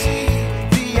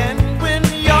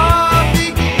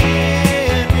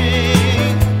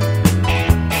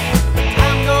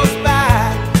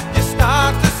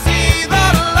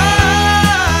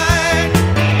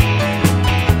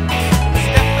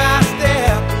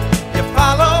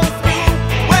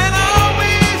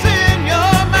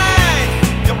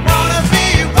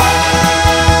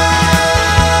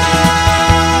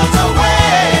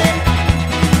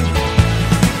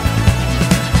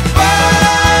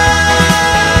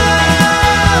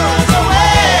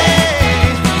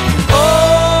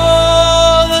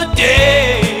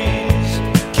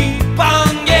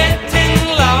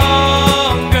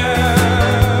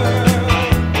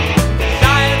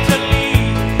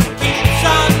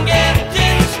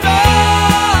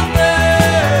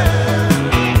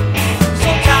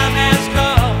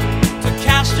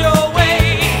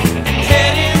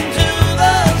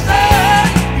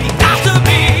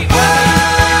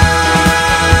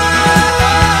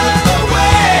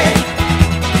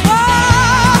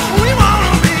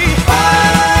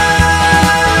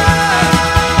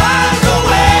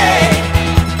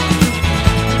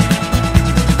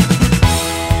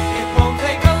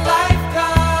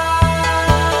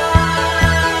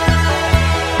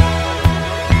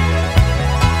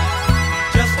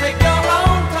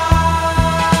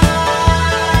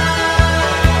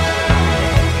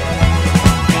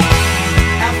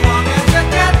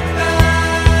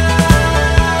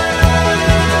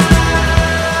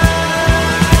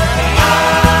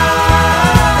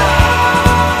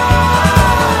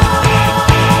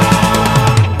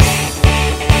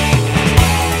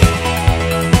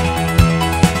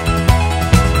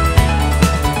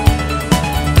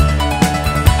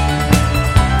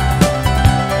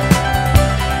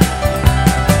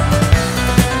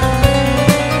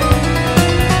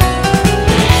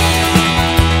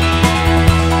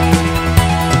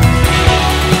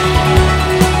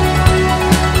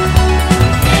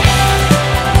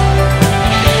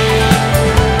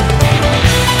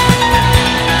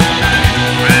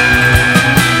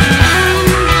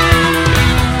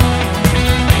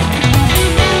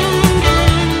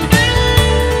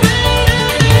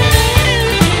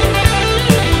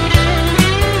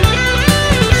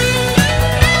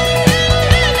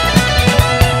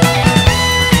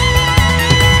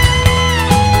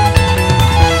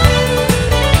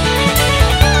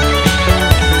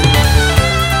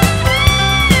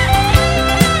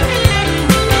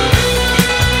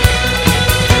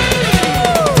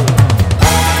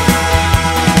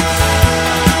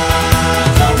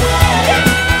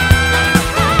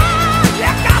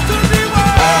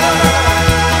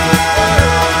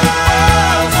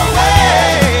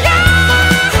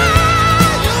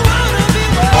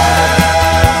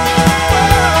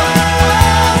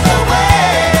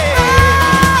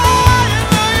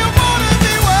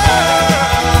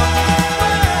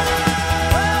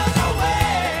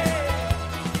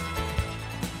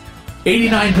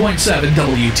 89.7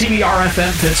 WTBR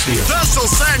FM Pittsfield. This'll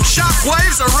send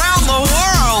shockwaves around the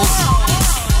world.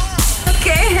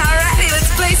 Okay, alrighty,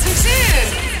 let's play some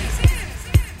tunes.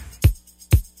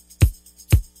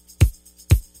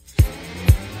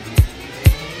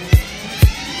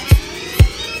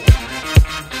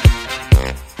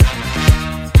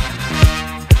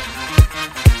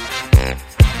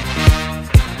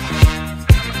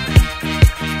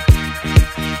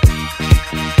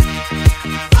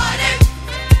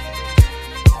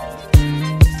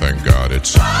 Thank God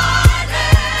it's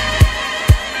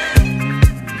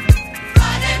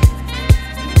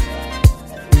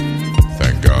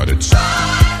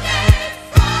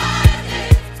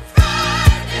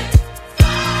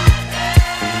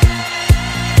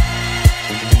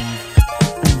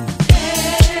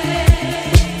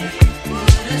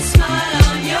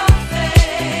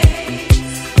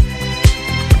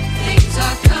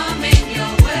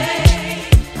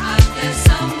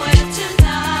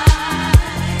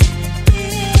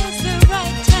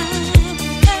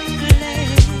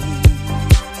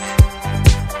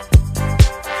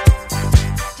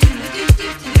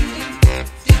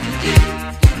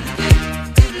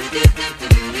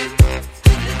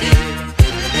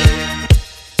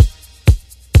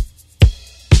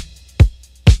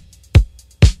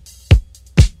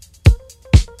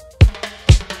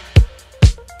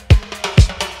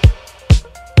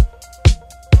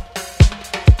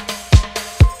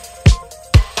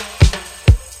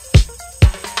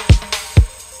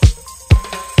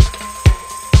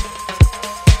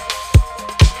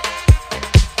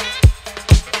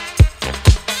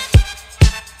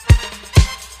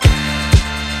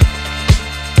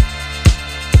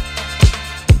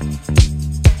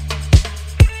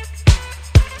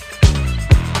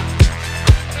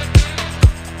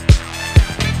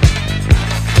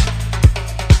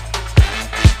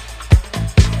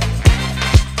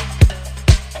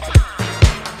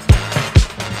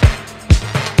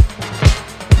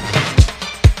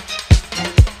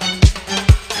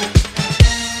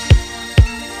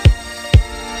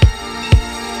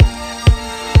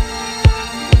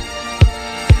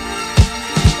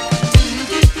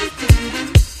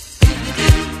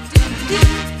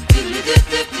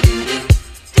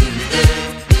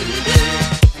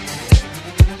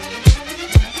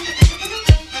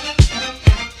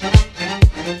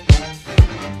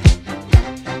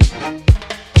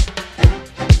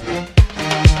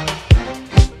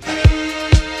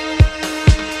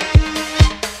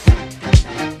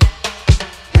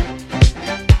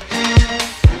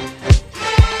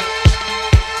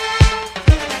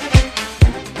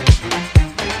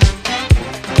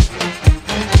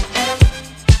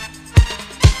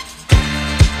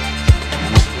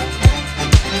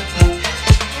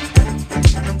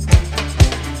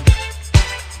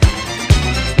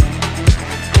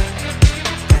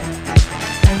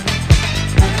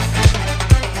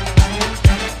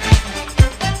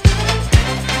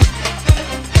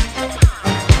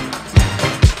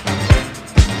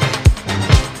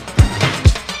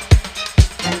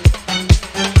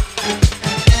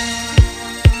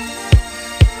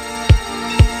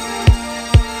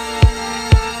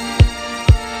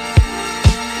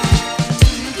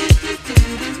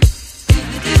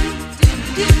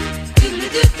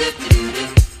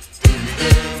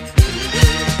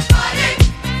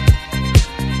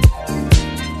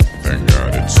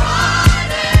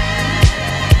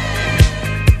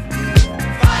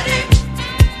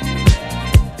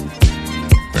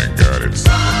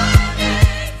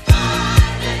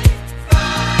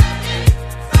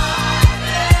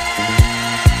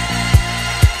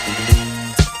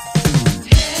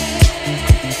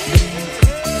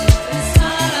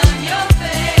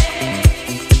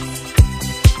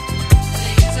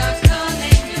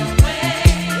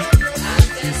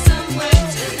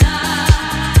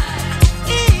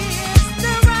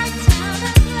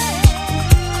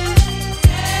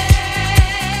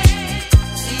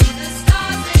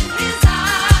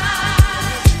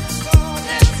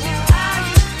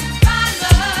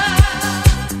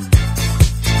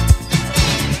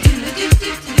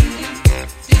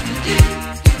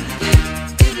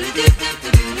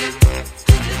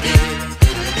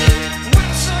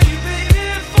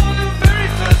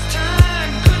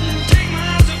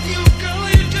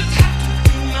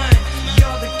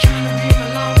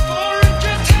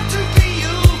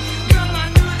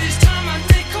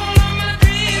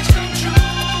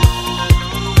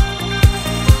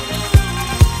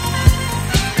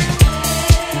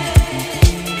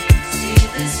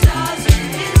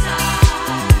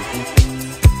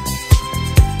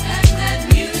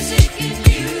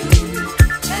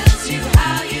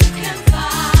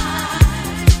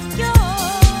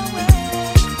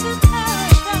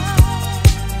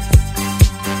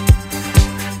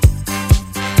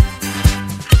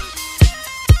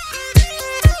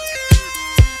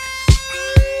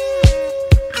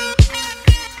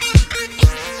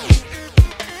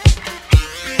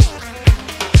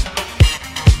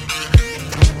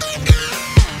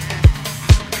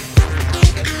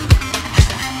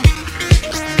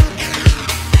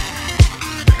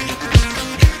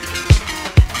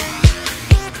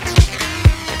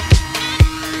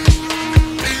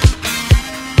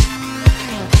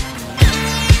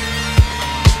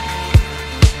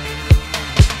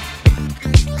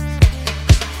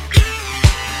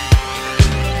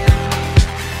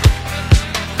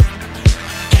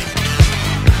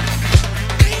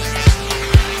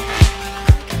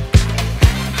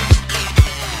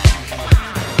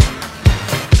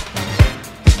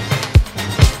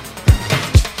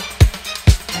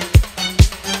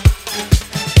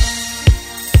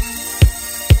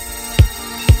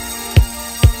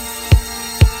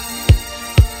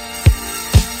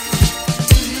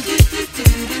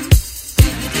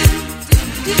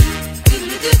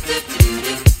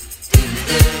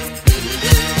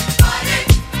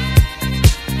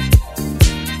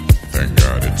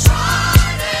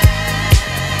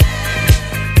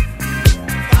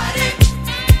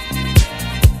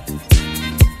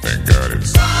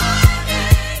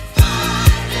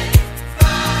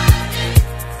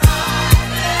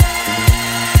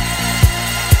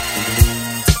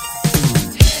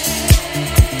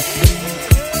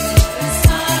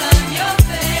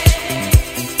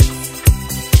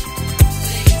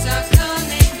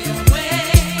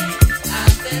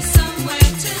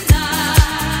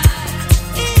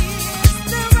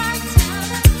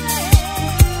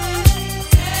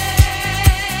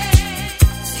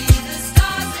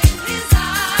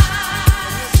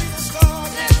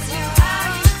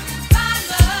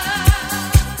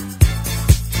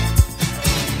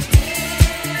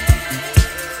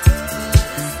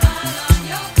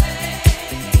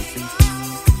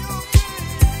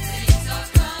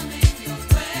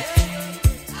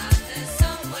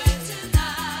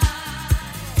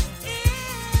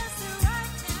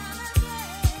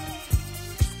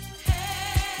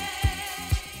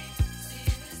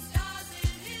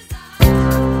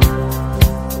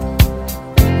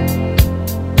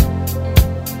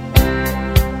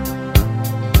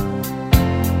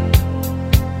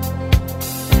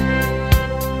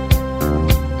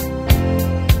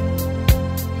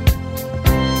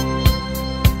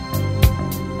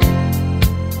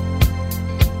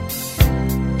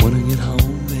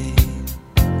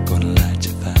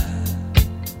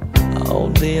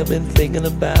day I've been thinking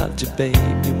about you, babe.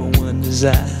 You're my one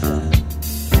desire.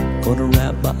 Gonna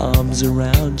wrap my arms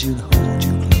around you and hold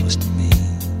you close to me.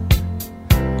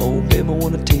 Oh, babe, I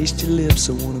wanna taste your lips.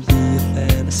 I wanna be a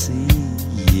fantasy.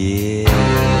 Yeah.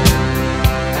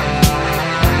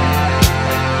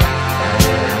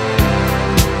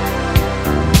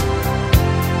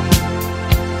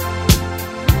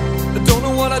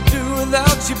 What I'd do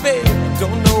without you, babe, I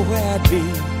don't know where I'd be.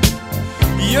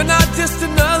 You're not just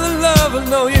another lover,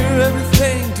 no, you're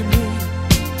everything to me.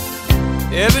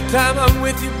 Every time I'm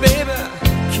with you, baby, I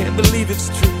can't believe it's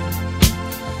true.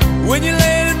 When you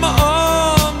lay in my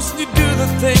arms and you do the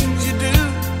things you do,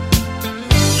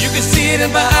 you can see it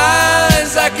in my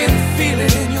eyes, I can feel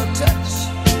it in your touch.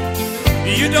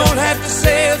 You don't have to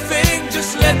say a thing,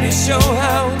 just let me show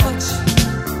how much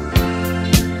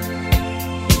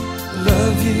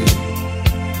love you,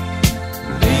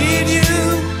 need you,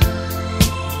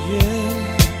 yeah.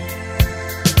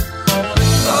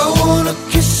 I wanna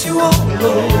kiss you all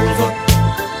over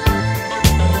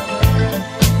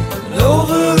and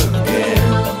over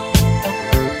again.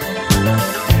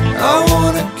 I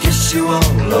wanna kiss you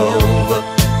all over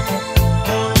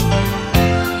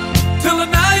till the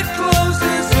night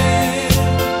closes in,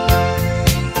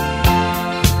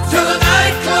 till the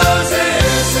night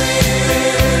closes in.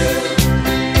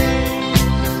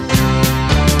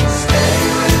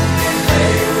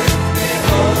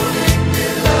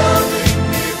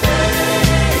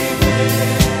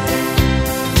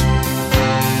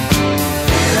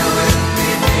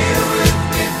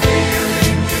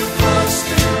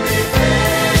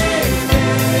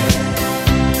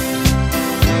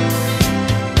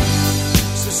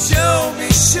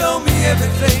 Show me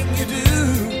everything you do,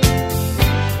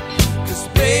 'cause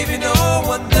baby, no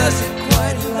one does it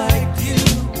quite like you.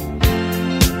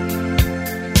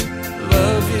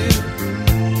 Love you,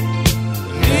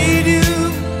 need you,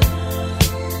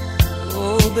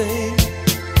 oh baby.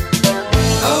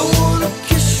 I wanna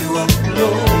kiss you all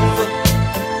over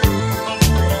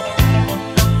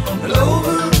and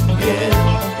over again.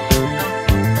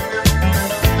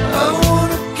 I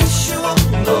wanna kiss you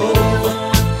all over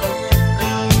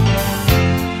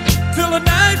till the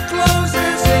night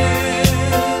closes in,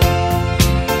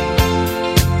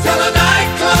 till the night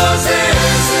closes in,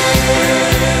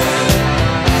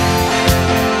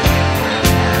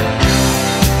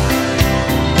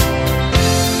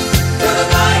 till the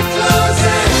night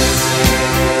closes in,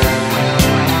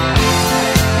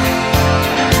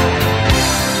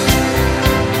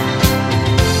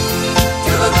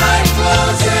 till the night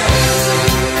closes in.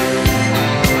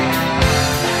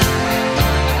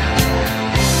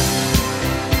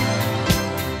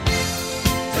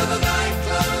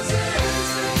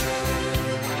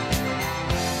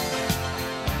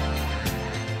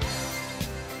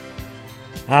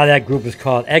 That group is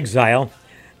called Exile.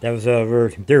 That was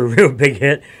their real big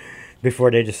hit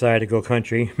before they decided to go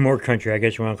country. More country, I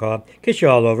guess you want to call it. Kiss You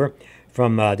All Over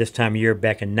from this time of year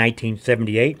back in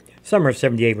 1978. Summer of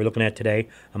 78 we're looking at today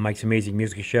on Mike's Amazing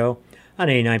Music Show on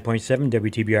 89.7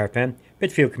 WTBR FM,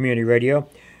 Pittsfield Community Radio.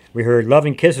 We heard Love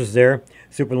and Kisses there,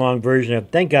 super long version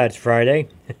of Thank God It's Friday.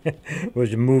 It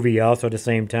was a movie also at the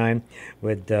same time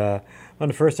with one of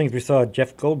the first things we saw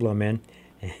Jeff Goldblum in.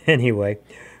 Anyway,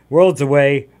 Worlds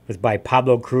Away was by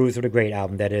Pablo Cruz. What a great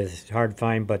album that is. It's hard to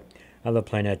find, but I love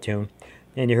playing that tune.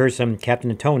 And you heard some Captain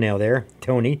and Toenail there,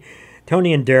 Tony.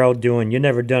 Tony and Daryl doing You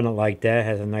Never Done It Like That.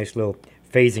 Has a nice little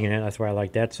phasing in it. That's why I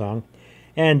like that song.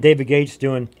 And David Gates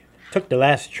doing Took the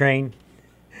Last Train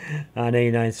on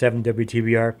 89.7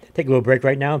 WTBR. Take a little break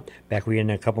right now. Back with you in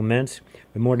a couple minutes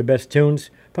with more of the best tunes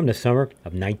from the summer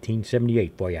of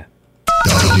 1978 for you.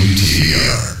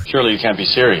 WTBR. Surely you can't be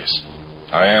serious.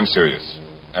 I am serious.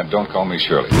 And don't call me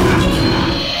Shirley.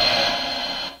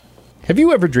 Have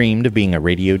you ever dreamed of being a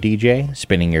radio DJ,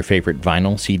 spinning your favorite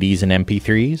vinyl, CDs, and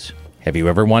MP3s? Have you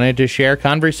ever wanted to share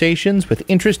conversations with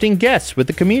interesting guests with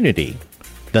the community?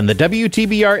 Then the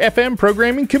WTBR FM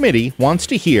Programming Committee wants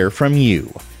to hear from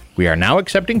you. We are now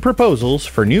accepting proposals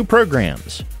for new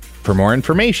programs. For more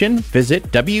information, visit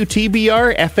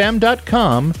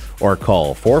WTBRFM.com or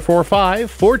call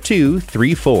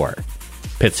 445-4234.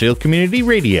 Pittsfield Community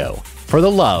Radio, for the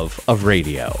love of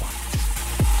radio.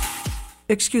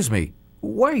 Excuse me,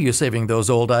 why are you saving those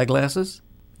old eyeglasses?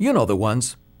 You know the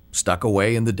ones, stuck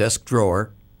away in the desk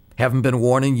drawer, haven't been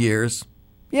worn in years.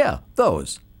 Yeah,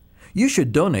 those. You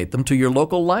should donate them to your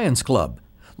local Lions Club.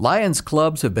 Lions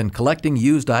Clubs have been collecting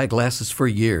used eyeglasses for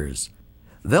years.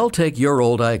 They'll take your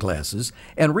old eyeglasses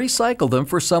and recycle them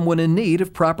for someone in need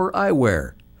of proper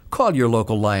eyewear. Call your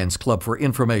local Lions Club for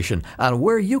information on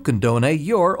where you can donate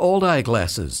your old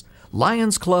eyeglasses.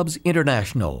 Lions Clubs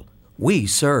International, We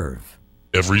serve.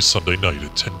 Every Sunday night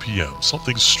at 10 p.m.,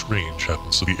 something strange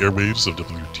happens to the airwaves of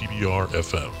WTBR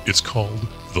FM. It's called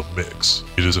The Mix.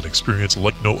 It is an experience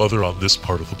like no other on this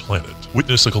part of the planet.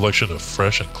 Witness a collection of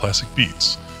fresh and classic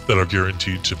beats that are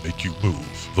guaranteed to make you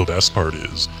move. The best part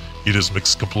is, it is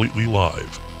mixed completely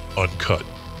live, uncut,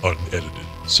 unedited.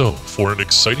 So, for an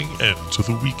exciting end to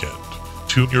the weekend,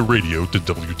 tune your radio to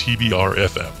WTBR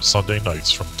FM Sunday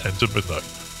nights from 10 to midnight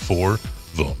for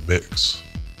The Mix.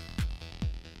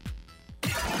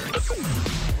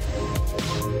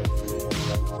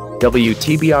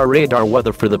 WTBR radar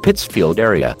weather for the Pittsfield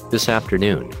area. This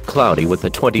afternoon, cloudy with a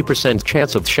 20%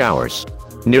 chance of showers.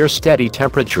 Near steady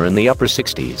temperature in the upper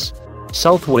 60s.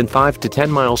 South wind 5 to 10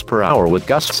 miles per hour with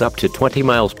gusts up to 20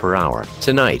 miles per hour.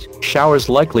 Tonight, showers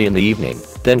likely in the evening,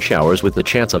 then showers with the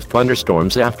chance of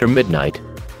thunderstorms after midnight.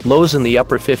 Lows in the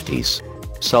upper 50s.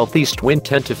 Southeast wind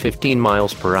 10 to 15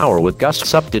 miles per hour with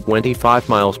gusts up to 25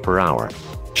 miles per hour.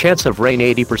 Chance of rain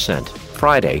 80%.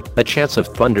 Friday, a chance of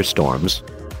thunderstorms.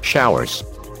 Showers.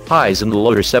 Highs in the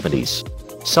lower 70s.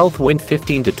 South wind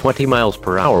 15 to 20 miles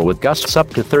per hour with gusts up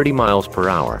to 30 miles per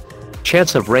hour.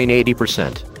 Chance of rain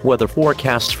 80%. Weather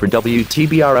forecasts for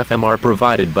WTBR FM are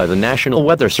provided by the National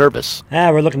Weather Service.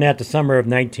 We're looking at the summer of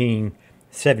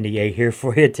 1978 here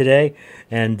for you today.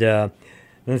 And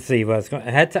let's see. I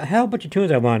had a whole bunch of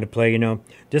tunes I wanted to play. You know,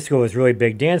 disco was really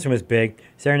big. Dancing was big.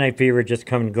 Saturday Night Fever just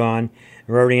come and gone.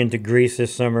 We're already into Grease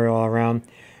this summer all around.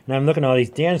 And I'm looking at all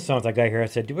these dance songs I got here. I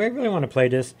said, do I really want to play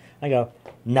this? I go,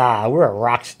 nah, we're a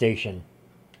rock station.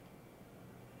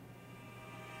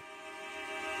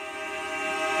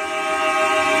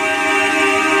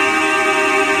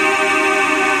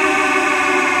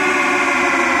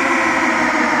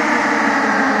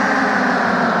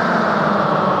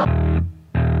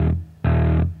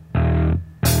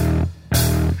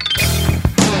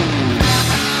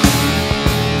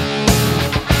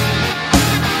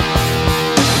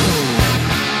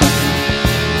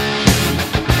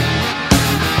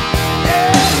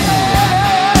 Yeah.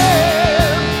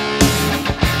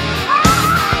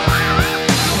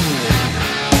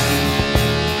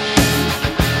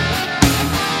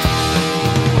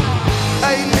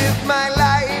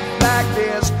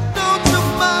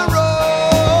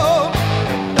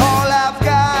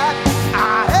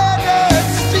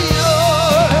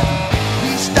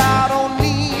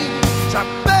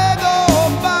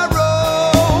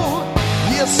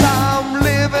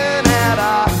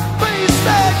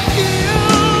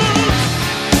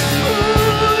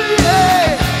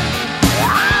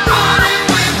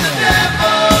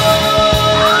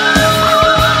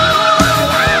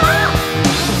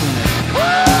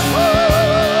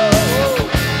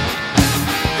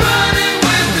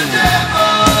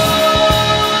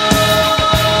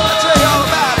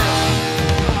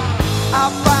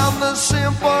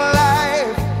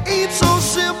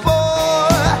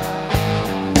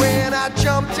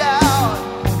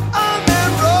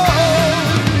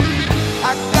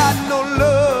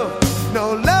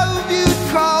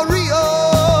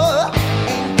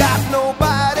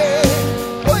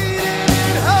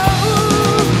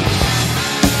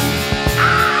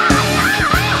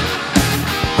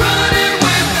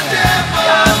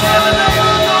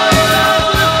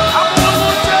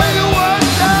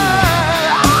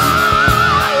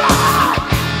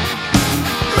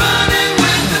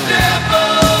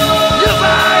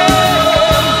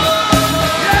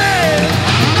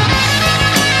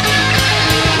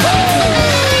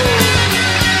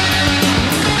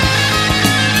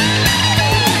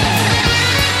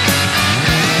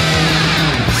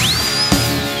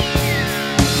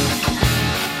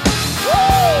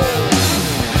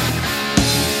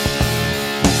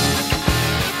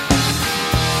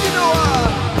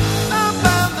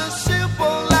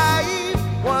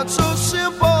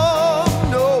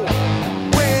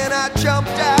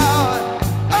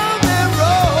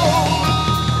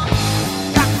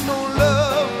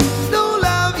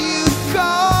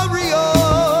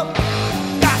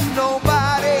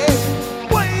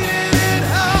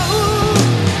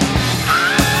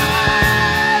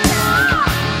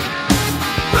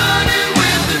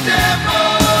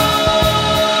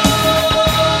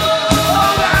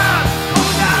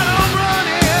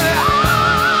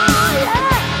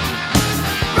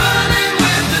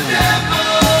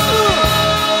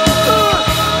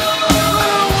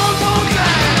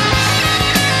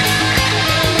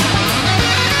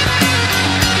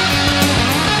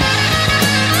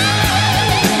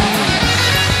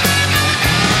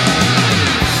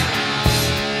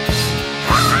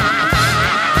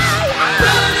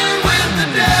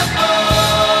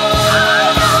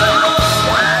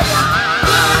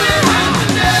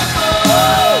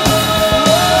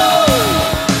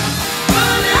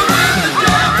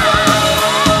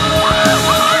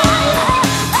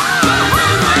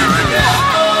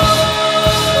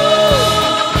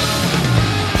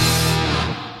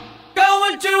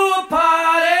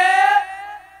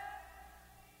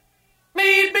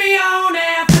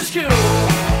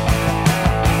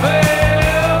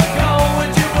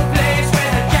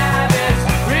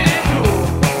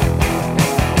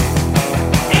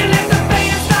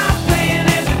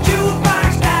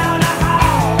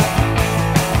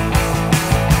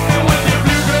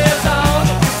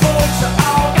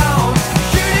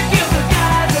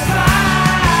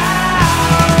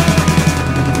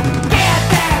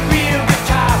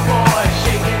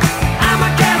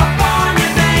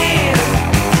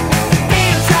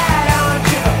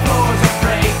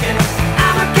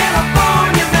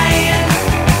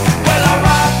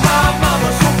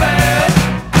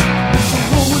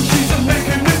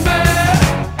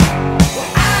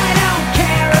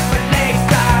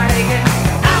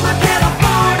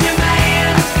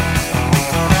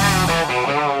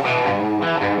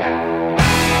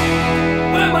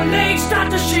 my legs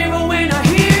start to shiver when I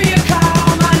hear you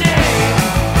call my name.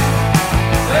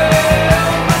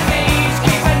 Well, my knees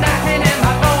keep a knocking and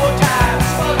my bow tie's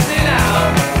buzzing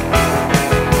out.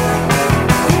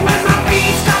 When my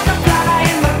feet start to fly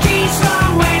and my keys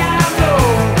slung way down low.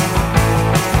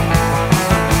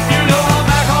 You know I'm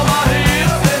back on my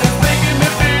heels and it's making me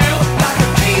feel like a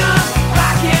king of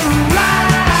rock and roll.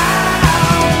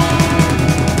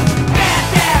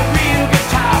 That real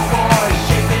guitar boy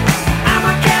shaking. I'm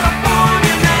a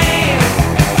California man.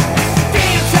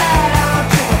 Dance right on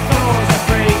till the floors are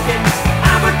breaking.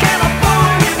 I'm a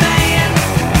California man.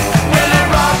 Well, I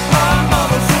rock my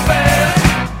mama so bad.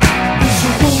 This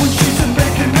a woman, she's a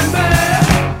making me mad.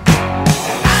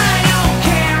 I don't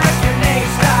care if your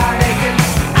legs start aching.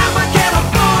 I'm a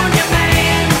California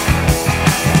man.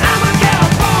 I'm a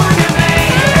California man.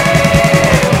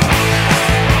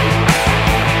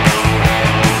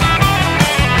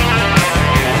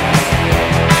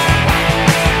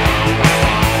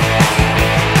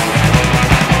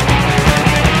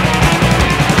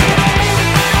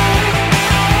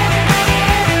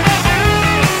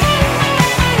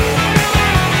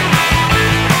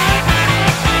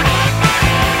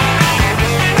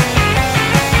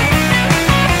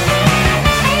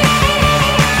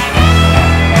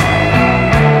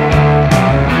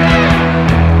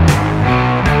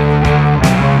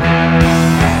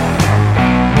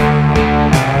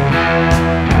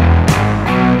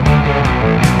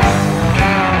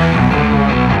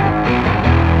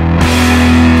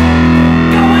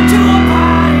 Going to a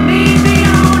party, meet me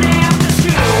on after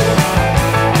school.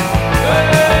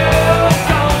 Well,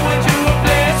 going to a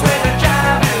place where the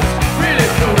jive is really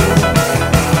cool.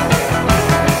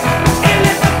 And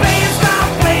if the band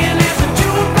stops playing, there's a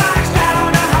jukebox down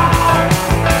the hall.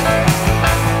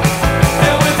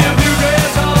 And with your blue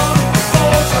dress on,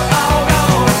 folks are all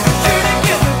gone. Sure to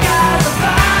give the guys a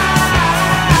vibe.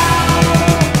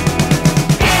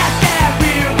 Get that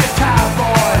real guitar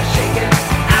boy shaking.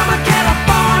 I'm a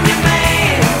California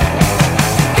man.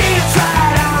 Dance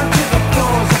right on till the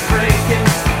floors are breaking.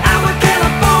 I'm a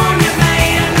California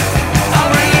man. I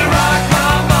really rock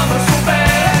my mama so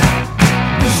bad.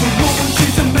 This a woman,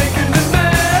 she's a making me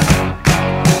mad.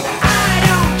 I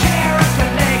don't care if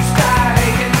her legs start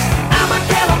aching. I'm a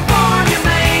California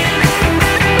man.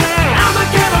 I'm a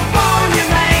California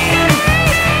man.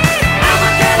 I'm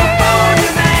a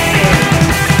California man.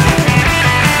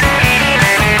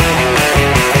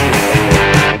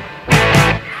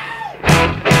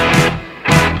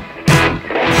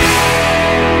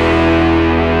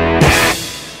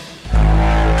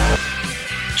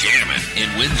 Jamming in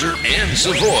Windsor and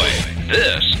Savoy.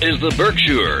 This is the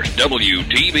Berkshire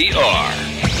WTBR.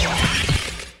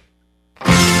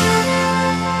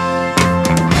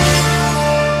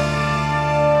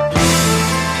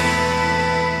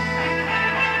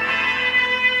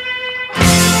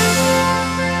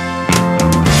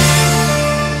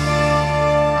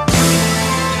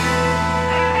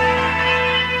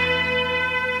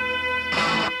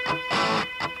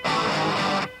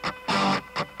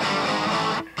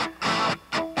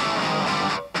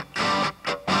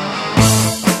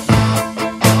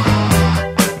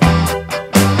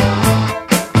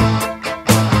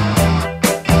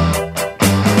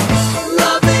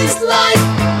 Love is like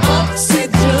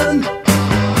oxygen.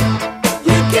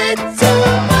 You get too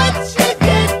much, you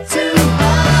get too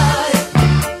high.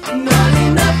 Not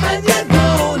enough and you're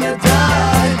gonna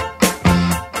die.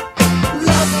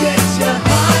 Love gets you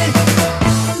high.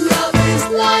 Love is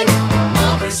like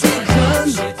oxygen.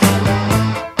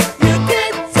 You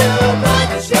get too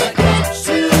much, you get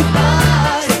too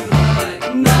high.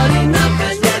 Not enough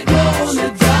and you're gonna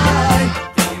die.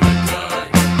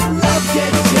 Love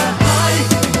gets you high.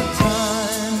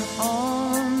 Time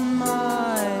on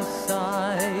my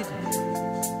side.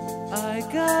 I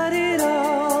got it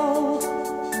all.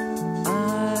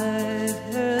 I've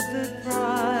heard that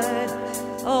pride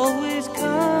always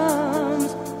comes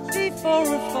before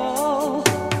a fall.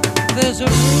 There's a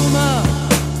rumor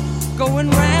going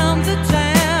round the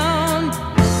town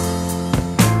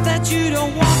that you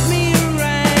don't want me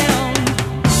around.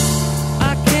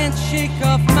 I can't shake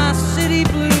off my city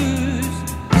blues.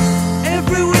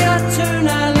 Everywhere I turn,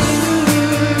 I lose.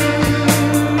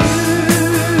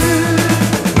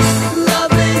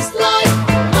 Love is like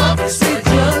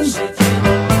oxygen.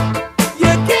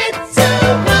 You get too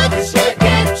much, you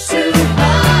get too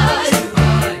high.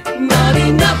 Not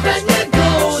enough and you're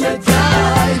gonna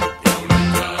die.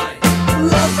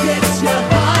 Love gets you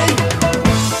high.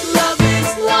 Love is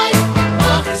like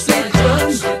oxygen.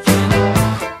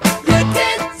 You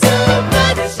get too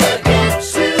much, you get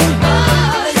too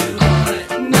high.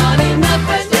 Not enough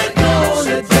and you're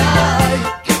gonna die.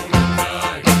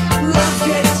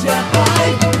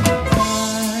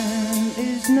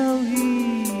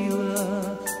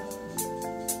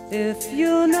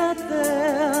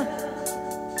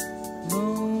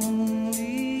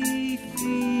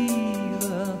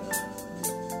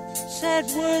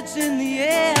 sad words in the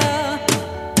air.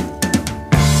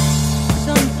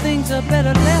 Some things are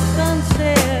better left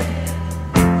unsaid.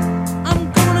 I'm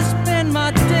gonna spend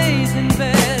my days in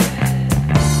bed.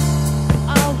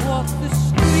 I'll walk the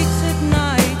streets at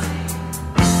night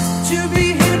to be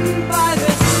hidden by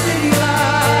the city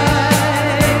lights.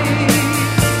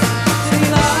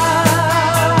 City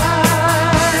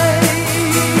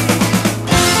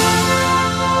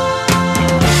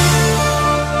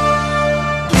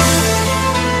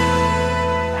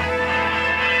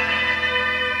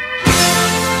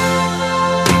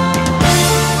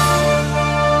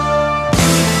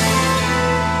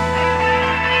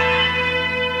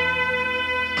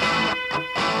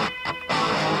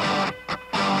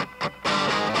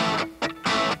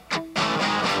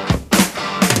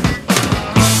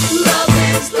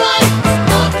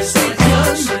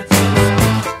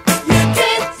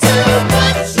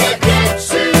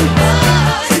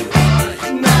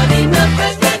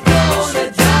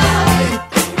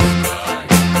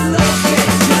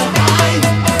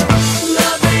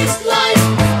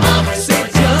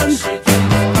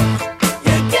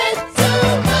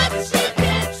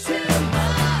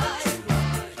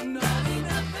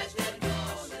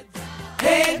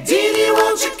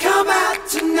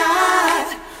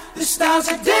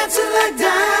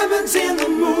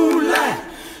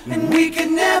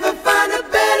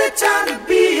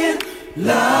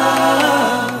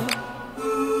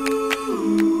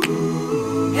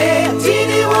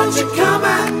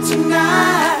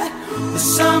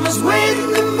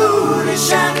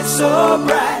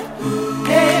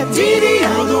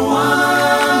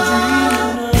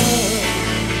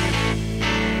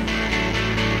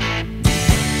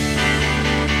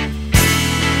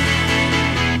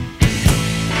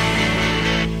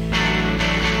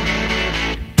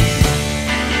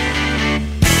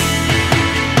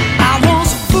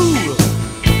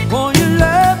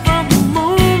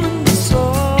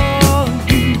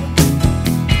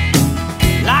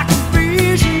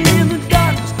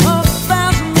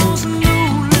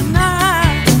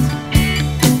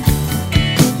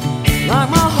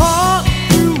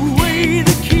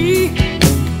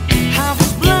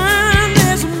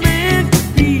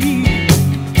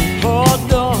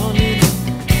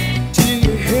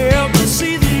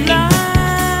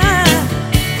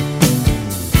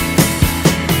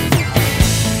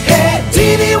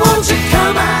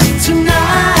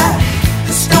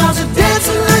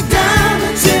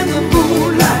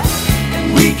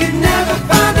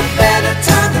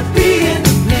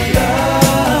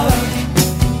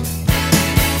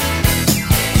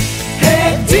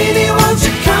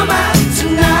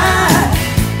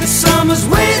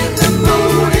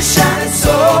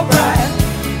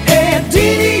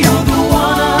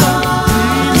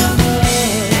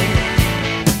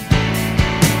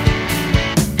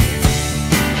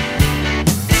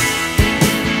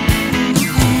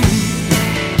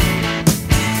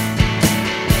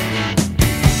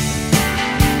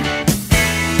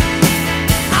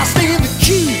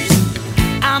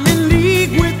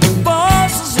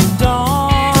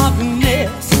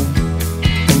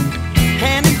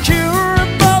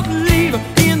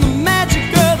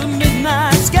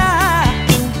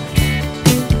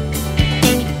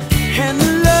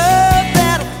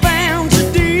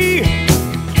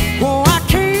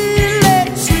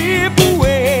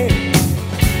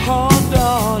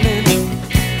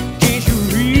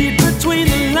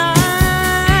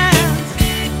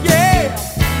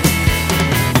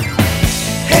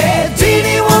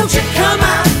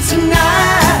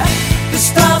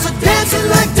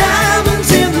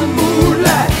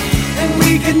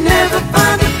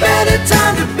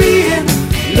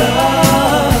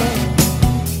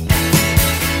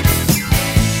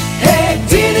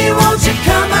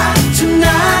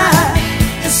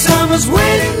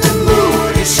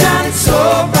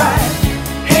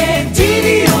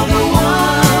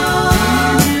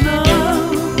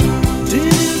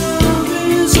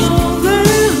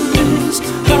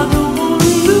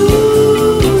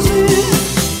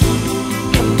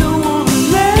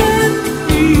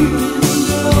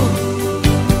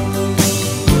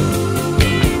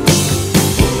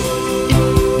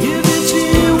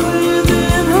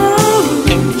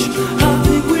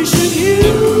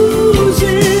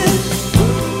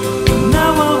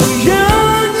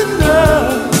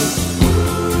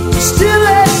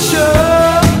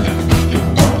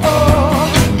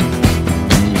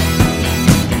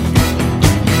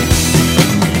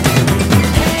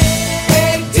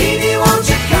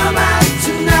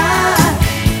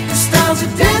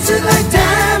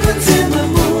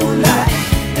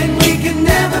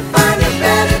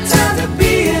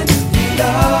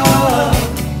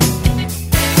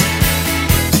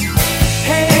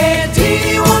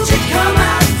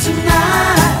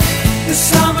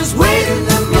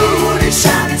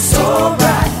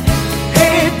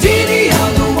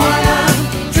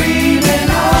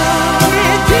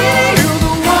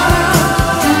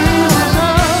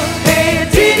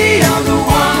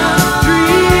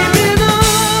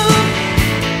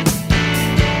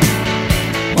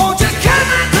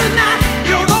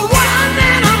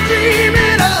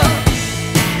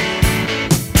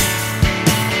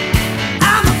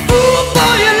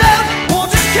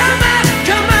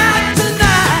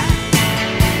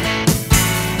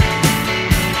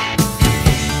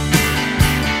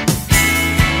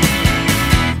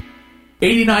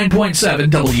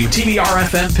 89.7 WTBR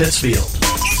FM Pittsfield.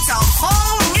 It's a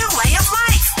whole new way of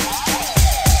life.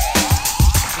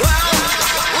 Well,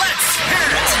 let's hear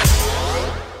it.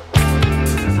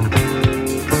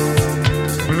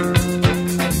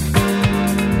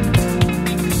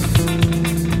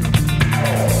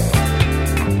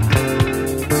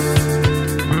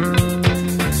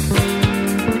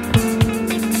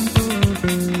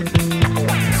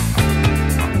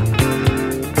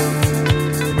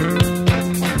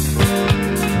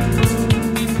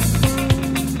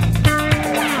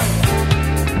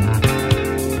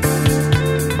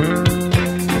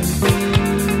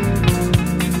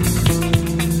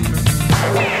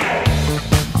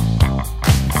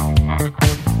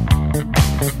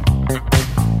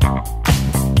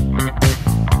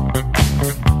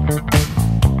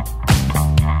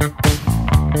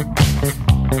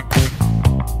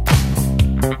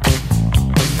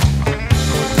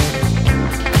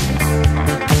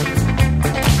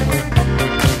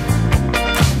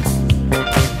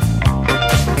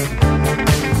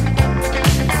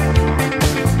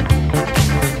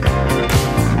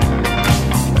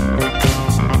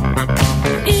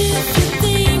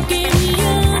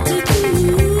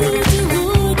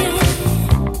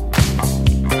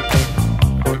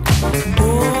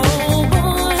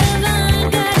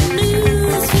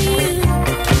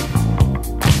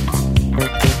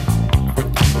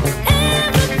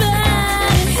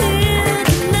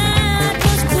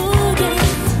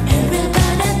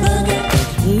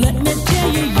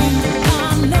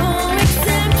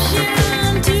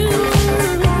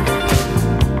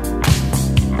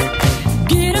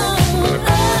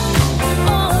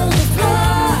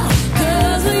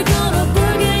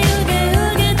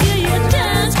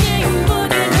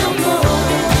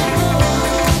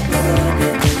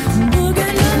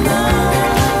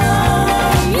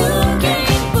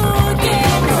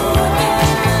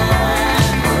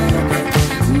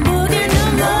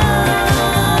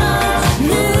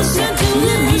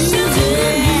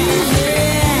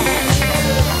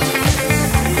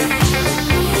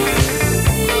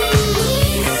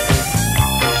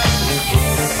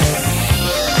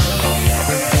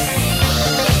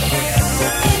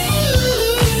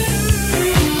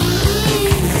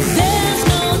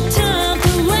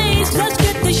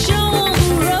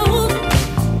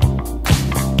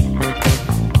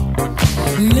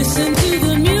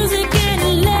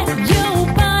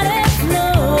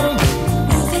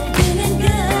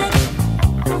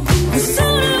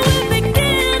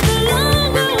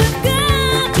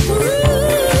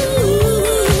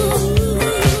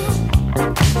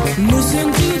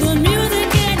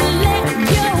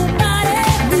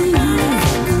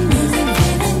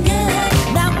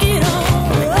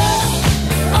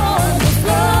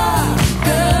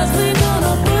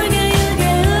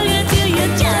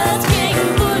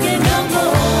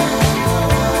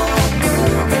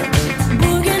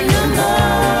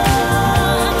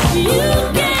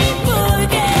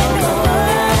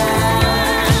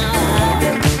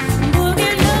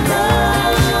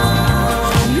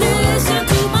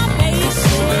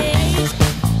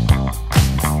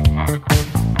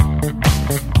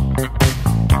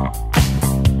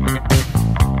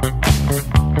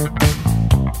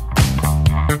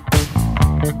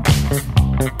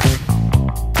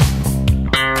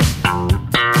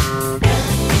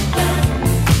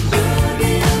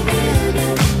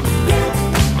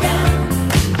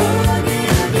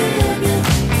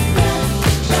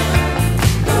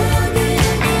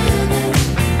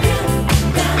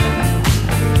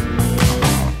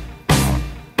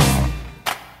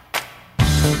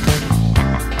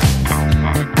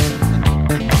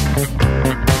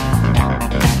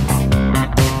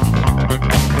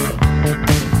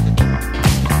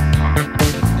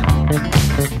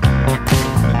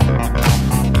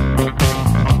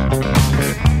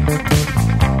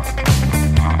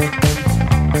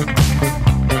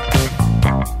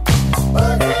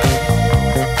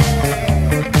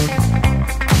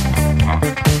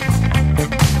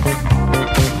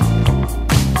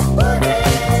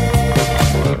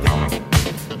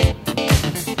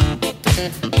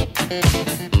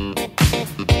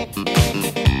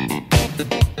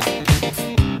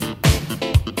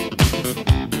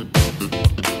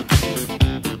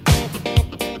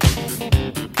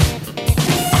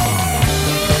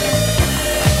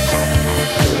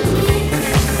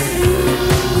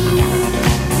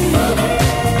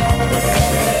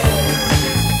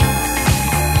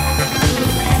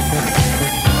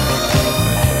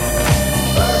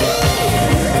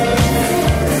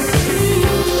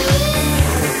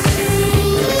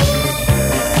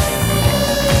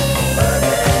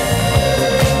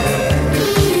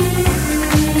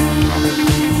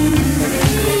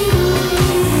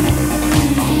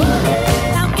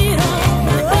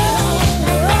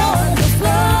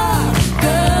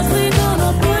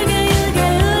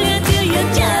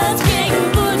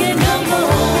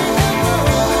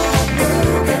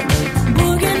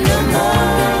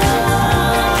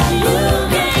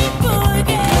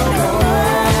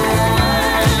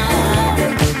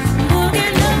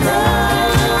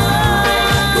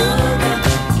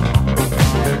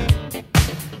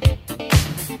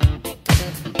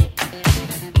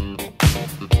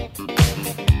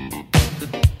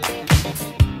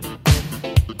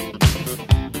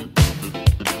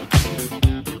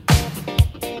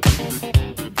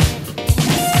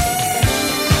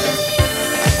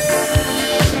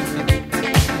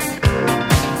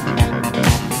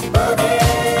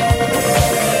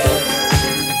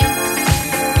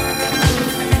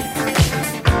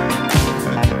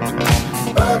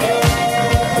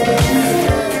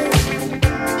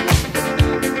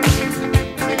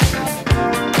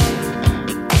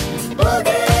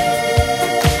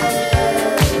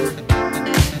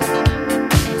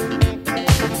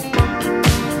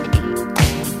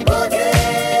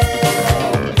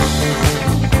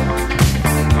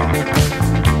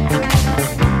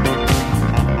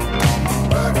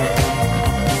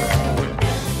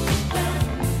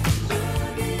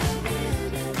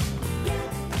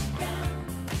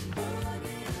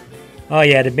 Oh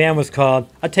yeah, the band was called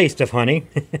A Taste of Honey.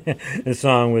 The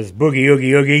song was Boogie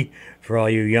Oogie Oogie for all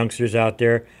you youngsters out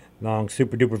there. Long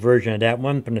super duper version of that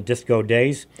one from the disco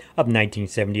days of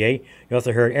 1978. You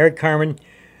also heard Eric Carmen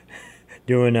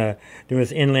doing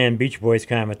this Inland Beach Boys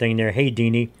kind of a thing there. Hey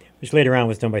Deanie, which later on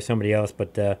was done by somebody else,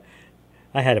 but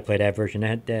I had to play that version.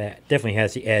 That definitely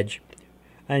has the edge.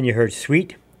 And you heard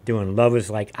Sweet doing Love Is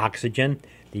Like Oxygen,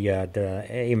 the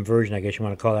AM version, I guess you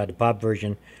want to call that, the pop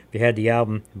version. If you had the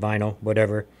album, vinyl,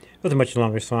 whatever. It was a much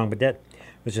longer song, but that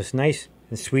was just nice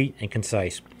and sweet and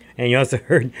concise. And you also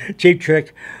heard Cheap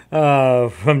Trick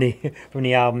from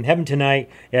the album Heaven Tonight.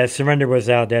 Yeah, Surrender was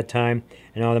out that time,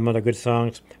 and all them other good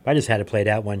songs. But I just had to play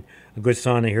that one. A good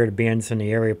song I heard the bands in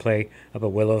the area play up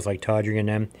at Willows, like Tawdry and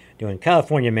them, doing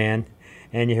California Man.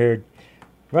 And you heard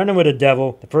Running with the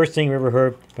Devil, the first thing we ever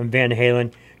heard from Van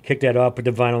Halen. Kicked that off, put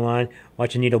the vinyl on,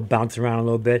 watch the needle bounce around a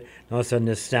little bit, and all of a sudden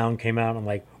this sound came out, and I'm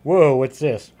like, whoa, what's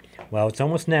this? Well, it's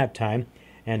almost nap time,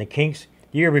 and the Kinks,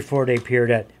 the year before they appeared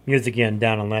at Music Inn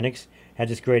down in Lenox, had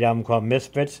this great album called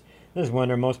Misfits. This is one of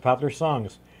their most popular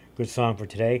songs. Good song for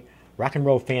today, Rock and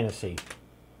Roll Fantasy.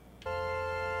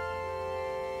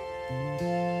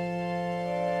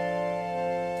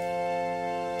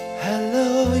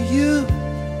 Hello you,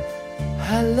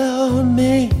 hello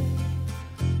me,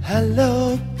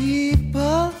 hello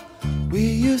people we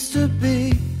used to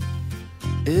be.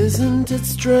 Isn't it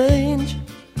strange?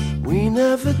 We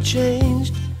never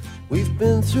changed. We've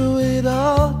been through it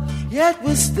all, yet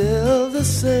we're still the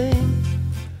same.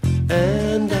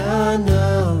 And I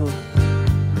know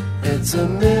it's a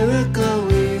miracle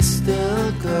we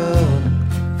still go.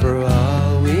 For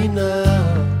all we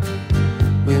know,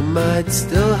 we might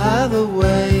still have a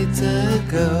way to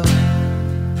go.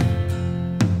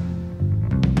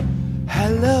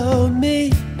 Hello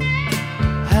me,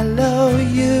 hello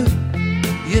you.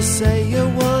 You say you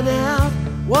want out,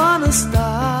 wanna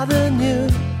start anew.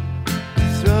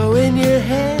 Throw in your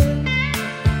hand,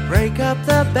 break up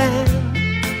the band,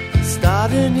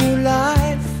 start a new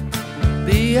life,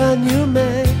 be a new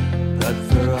man. But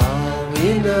for all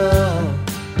we know,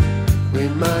 we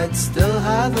might still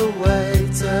have a way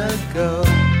to go.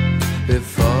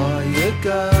 Before you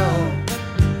go,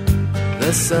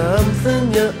 there's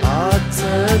something you ought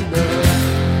to know.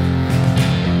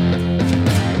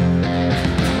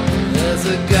 There's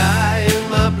a guy in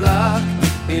my block,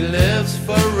 he lives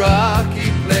for rock, he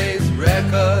plays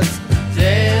records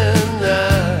day and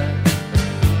night.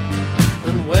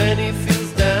 And when he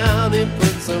feels down, he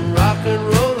puts some rock and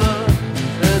roll on,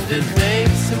 and it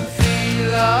makes him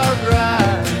feel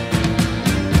alright.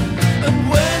 And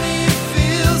when he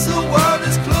feels the world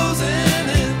is closing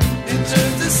in, he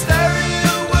turns the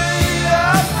stereo way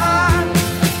up high.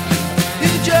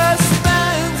 He just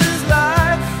spends his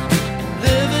life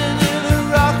living in a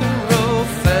rock and roll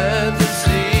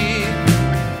fantasy.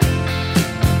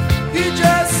 He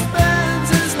just spends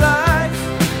his life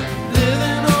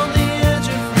living on the edge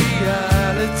of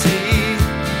reality.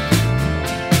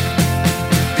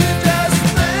 He just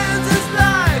spends his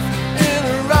life in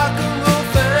a rock and roll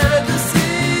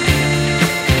fantasy.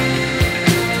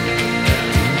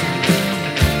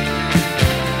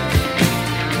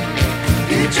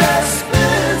 He just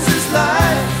spends his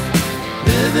life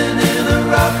living in a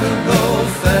rock and roll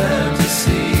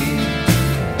fantasy.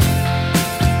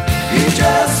 He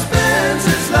just spends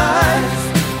his life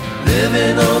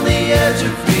living on the edge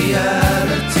of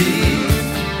reality.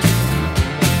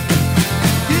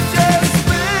 He just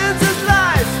spends his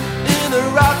life in a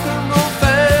rock and roll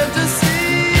fantasy.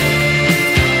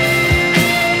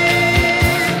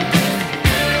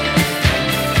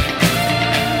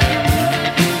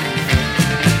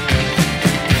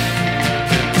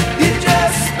 He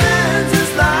just spends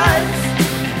his life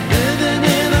living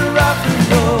in a rock and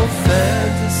roll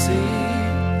fantasy.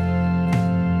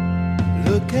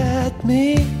 Look at me,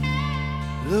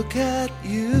 look at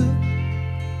you.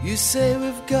 You say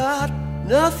we've got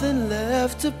nothing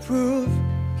left to prove.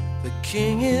 The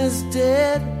king is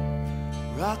dead,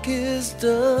 rock is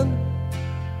done.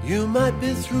 You might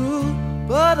be through,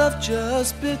 but I've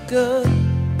just begun.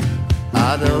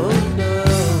 I don't know,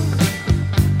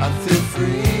 I feel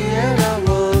free and I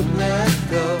won't let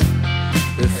go.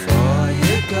 Before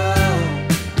you go,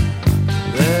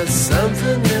 there's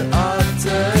something you ought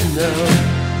to know.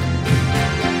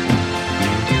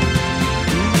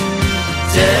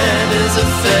 Dan is a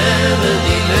fan and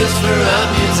he lives for our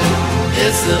music.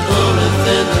 It's the only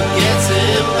thing that gets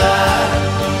him by.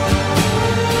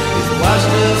 He's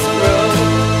watched us grow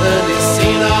and he's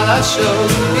seen all our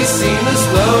shows. He's seen us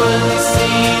low and he's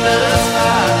seen us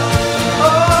high.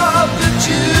 Oh, but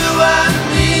you and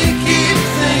me keep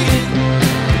thinking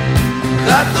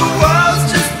that the world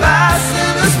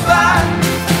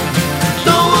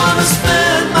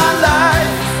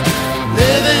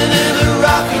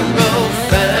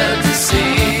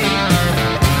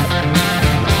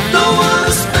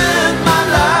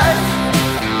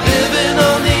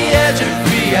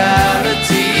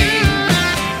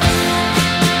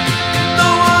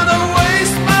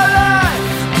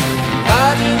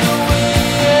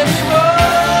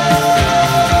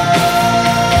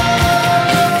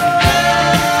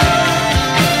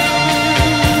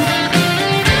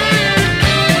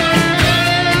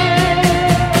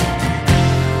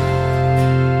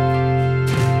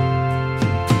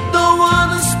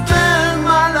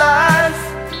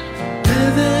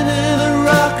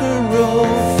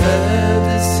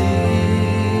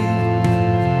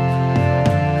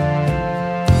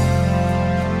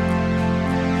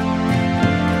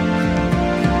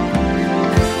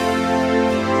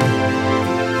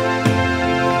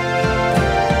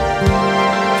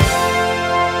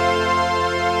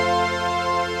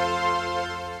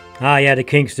Ah, yeah, the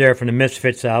Kinks there from the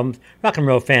Misfits album, Rock and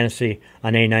Roll Fantasy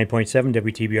on 89.7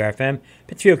 WTBR FM,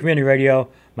 Pittsfield Community Radio.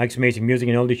 Mike's Amazing Music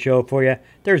and Oldie Show for you,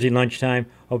 Thursday lunchtime.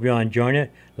 Hope you all enjoying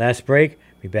it. Last break,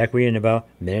 be back with you in about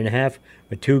a minute and a half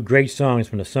with two great songs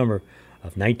from the summer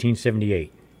of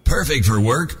 1978. Perfect for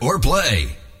work or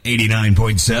play.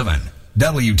 89.7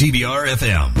 WTBR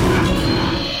FM.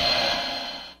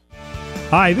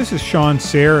 Hi, this is Sean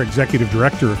Sayre, Executive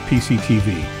Director of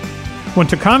PCTV. When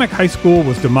Taconic High School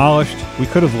was demolished, we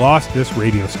could have lost this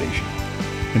radio station.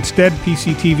 Instead,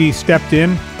 PCTV stepped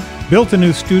in, built a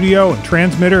new studio and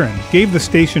transmitter, and gave the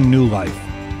station new life.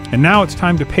 And now it's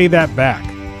time to pay that back.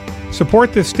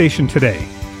 Support this station today.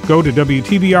 Go to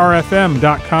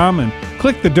WTBRFM.com and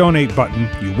click the donate button.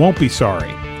 You won't be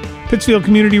sorry. Pittsfield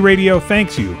Community Radio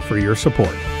thanks you for your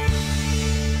support.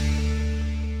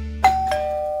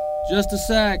 Just a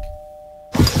sec.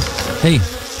 Hey,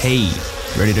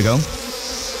 ready to go?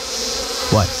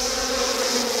 What?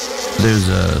 There's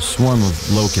a swarm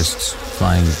of locusts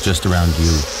flying just around you.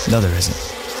 No, there isn't.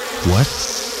 What?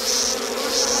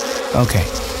 Okay,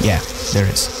 yeah, there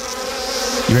is.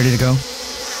 You ready to go?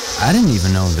 I didn't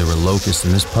even know there were locusts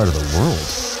in this part of the world.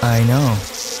 I know.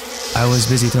 I was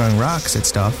busy throwing rocks at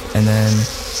stuff, and then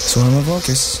swarm of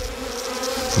locusts.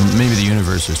 Maybe the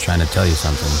universe was trying to tell you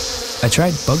something. I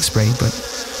tried bug spray, but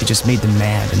it just made them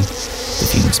mad, and the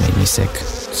fumes made me sick.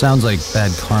 Sounds like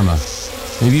bad karma.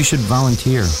 Maybe you should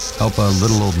volunteer. Help a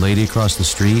little old lady across the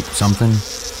street, something.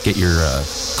 Get your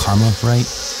karma right.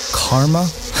 Karma?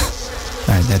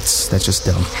 Alright, that's just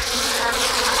dumb.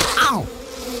 Ow!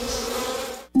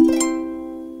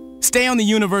 Stay on the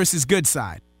universe's good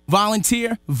side.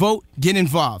 Volunteer, vote, get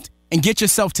involved, and get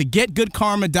yourself to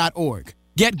getgoodkarma.org.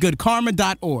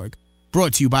 Getgoodkarma.org.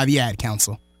 Brought to you by the Ad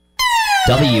Council.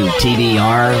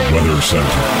 WTBR Weather Center.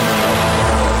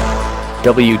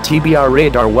 WTBR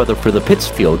radar weather for the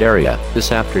Pittsfield area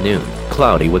this afternoon.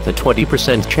 Cloudy with a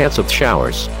 20% chance of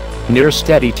showers. Near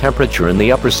steady temperature in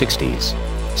the upper 60s.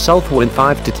 South wind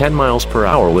 5 to 10 miles per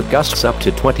hour with gusts up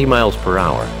to 20 miles per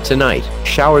hour. Tonight,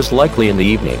 showers likely in the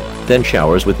evening, then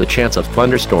showers with a chance of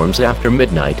thunderstorms after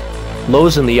midnight.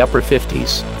 Lows in the upper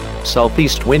 50s.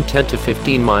 Southeast wind 10 to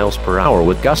 15 miles per hour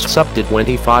with gusts up to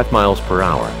 25 miles per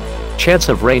hour. Chance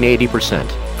of rain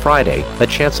 80%. Friday, a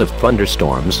chance of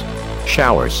thunderstorms.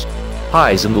 Showers.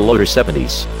 Highs in the lower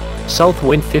 70s. South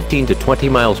wind 15 to 20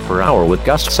 miles per hour with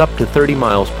gusts up to 30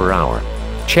 miles per hour.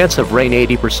 Chance of rain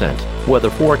 80%. Weather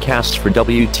forecasts for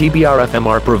WTBR FM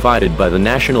are provided by the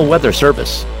National Weather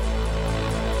Service.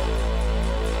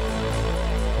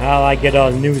 Well, I get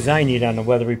all the news I need on the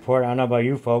weather report. I don't know about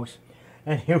you folks.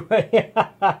 Anyway,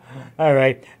 all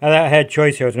right. I had a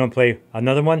choice here. I was going to play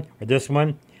another one or this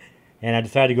one. And I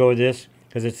decided to go with this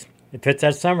because it fits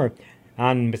that summer.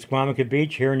 On Misquamicut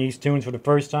Beach, hearing these tunes for the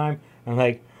first time, I'm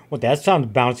like, well, that sounds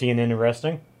bouncy and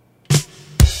interesting.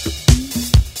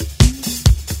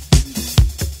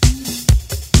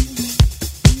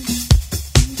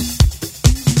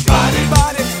 Body,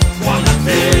 body, wanna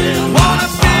feel my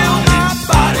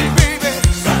body, baby.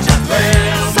 Such a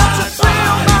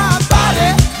thrill, my body,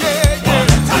 yeah.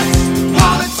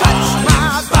 Wanna touch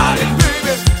my body,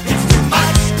 baby. It's too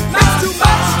much,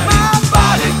 my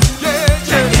body, yeah.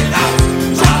 Check it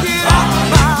out,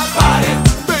 my body,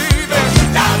 baby. Don't you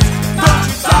doubt my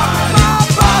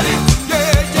body,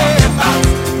 yeah.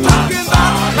 Talking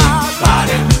about my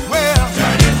body, well,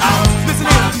 turn it out, listen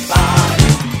in.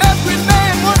 Every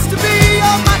man wants to be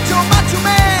a macho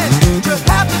man. Just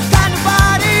have the kind of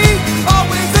body,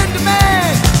 always in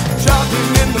demand.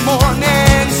 Jogging in the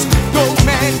mornings, go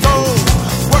man go.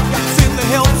 Workouts in the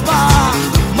health spa,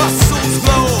 muscles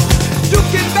glow. You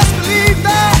can best believe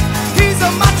that he's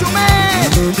a macho man.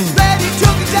 Ready to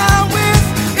get down with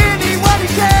anyone he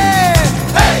can.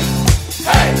 Hey,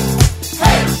 hey,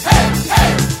 hey, hey,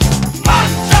 hey.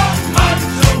 Macho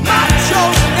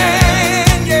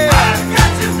man, yeah. I've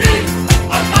got to be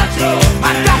a macho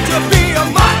man. I've got to be a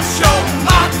macho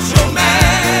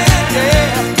man,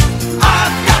 yeah.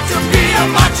 I've got to be a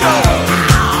macho.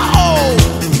 Oh,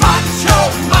 macho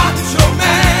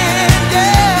man,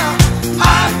 yeah.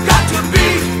 I've got to be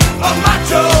a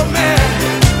macho man.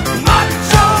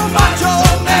 Macho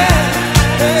man,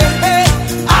 hey, hey.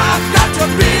 I've got to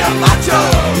be a macho.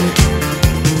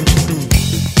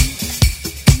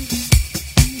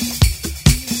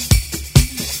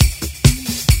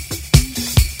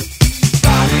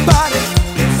 Body,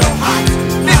 it's so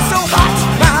hot,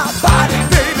 my body,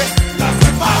 baby. Love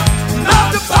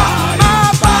to fuck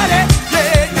my body,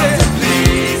 yeah.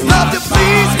 Love to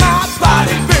please my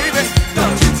body, baby.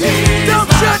 Don't you tease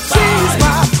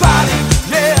my body,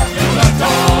 yeah.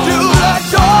 You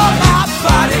adore my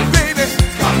body, baby.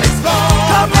 Come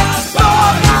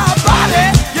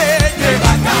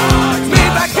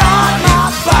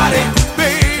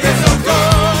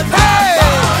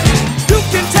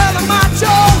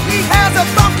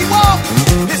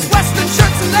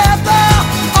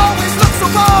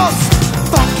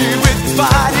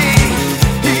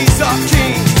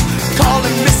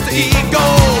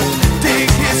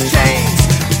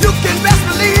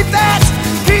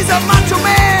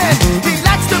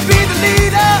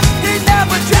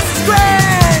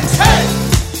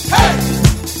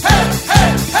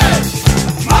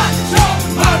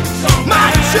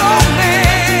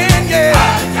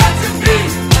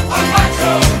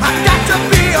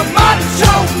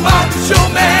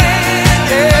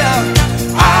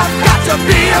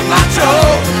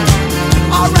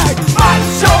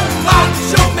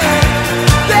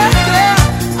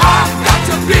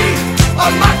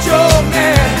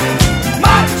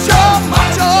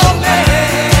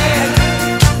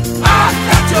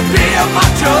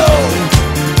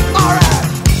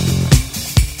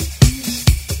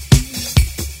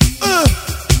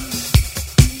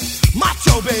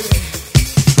macho, baby.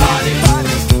 Body,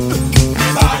 body,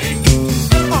 body.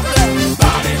 Alright,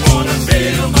 body, wanna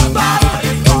feel my body.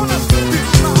 Wanna feel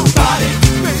my body,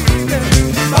 baby.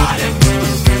 Body,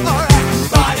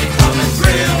 alright, body, come and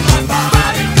thrill my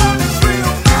body. Come and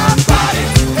thrill my body.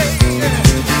 Hey, yeah,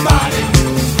 body,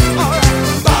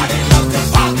 alright, body, love to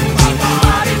pop my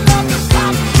body. Love to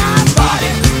pop my body.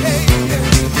 Hey, yeah,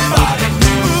 body,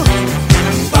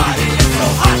 body, it's so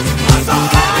hot, it's so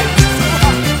hot, it's so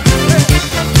hot.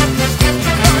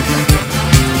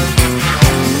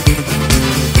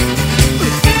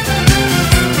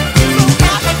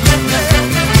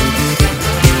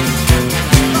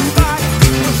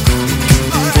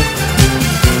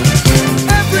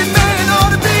 Every man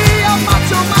ought to be a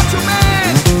macho, macho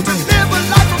man. To live a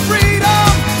life of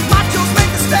freedom, machos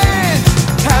make a stand.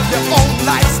 Have your own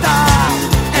lifestyle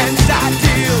and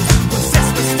ideals. Possess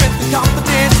the strength and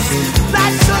confidence.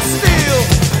 Life's a steal.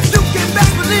 You can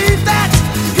best believe that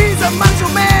he's a macho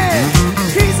man.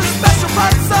 He's a special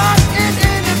person in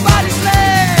anybody's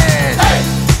land. Hey,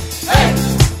 hey,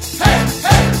 hey,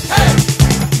 hey, hey.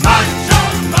 Macho,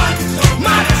 macho,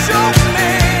 macho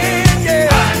man, yeah.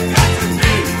 I got to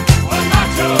be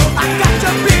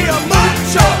a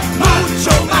macho,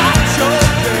 macho, macho,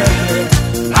 yeah.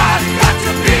 I got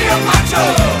to be a macho.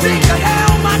 Dig the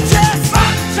hell my chest,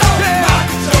 macho, yeah.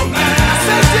 Macho man. I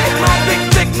say dig my big,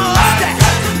 thick mustache. I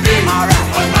got to be alright,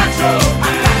 a macho.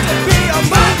 I got to be a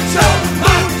macho,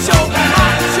 macho,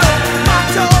 macho,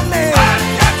 macho man. I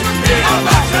got to be a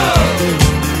macho.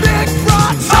 Big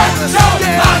broad shoulders,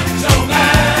 yeah. Macho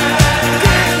man.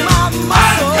 Get my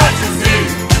muscle. I got to be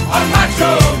a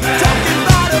macho man. Talking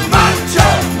about a macho,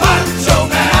 macho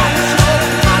man, macho,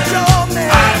 macho man.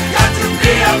 I got to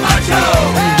be a macho.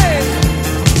 Hey,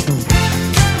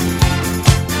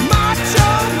 macho,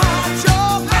 macho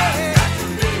man.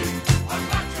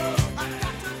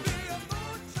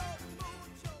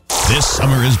 This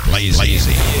summer is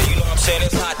blazing. Yeah, you know what I'm saying?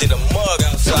 It's hot to the mug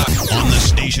outside. On the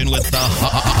station with the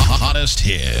hottest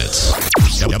hits.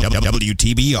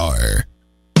 WTBR.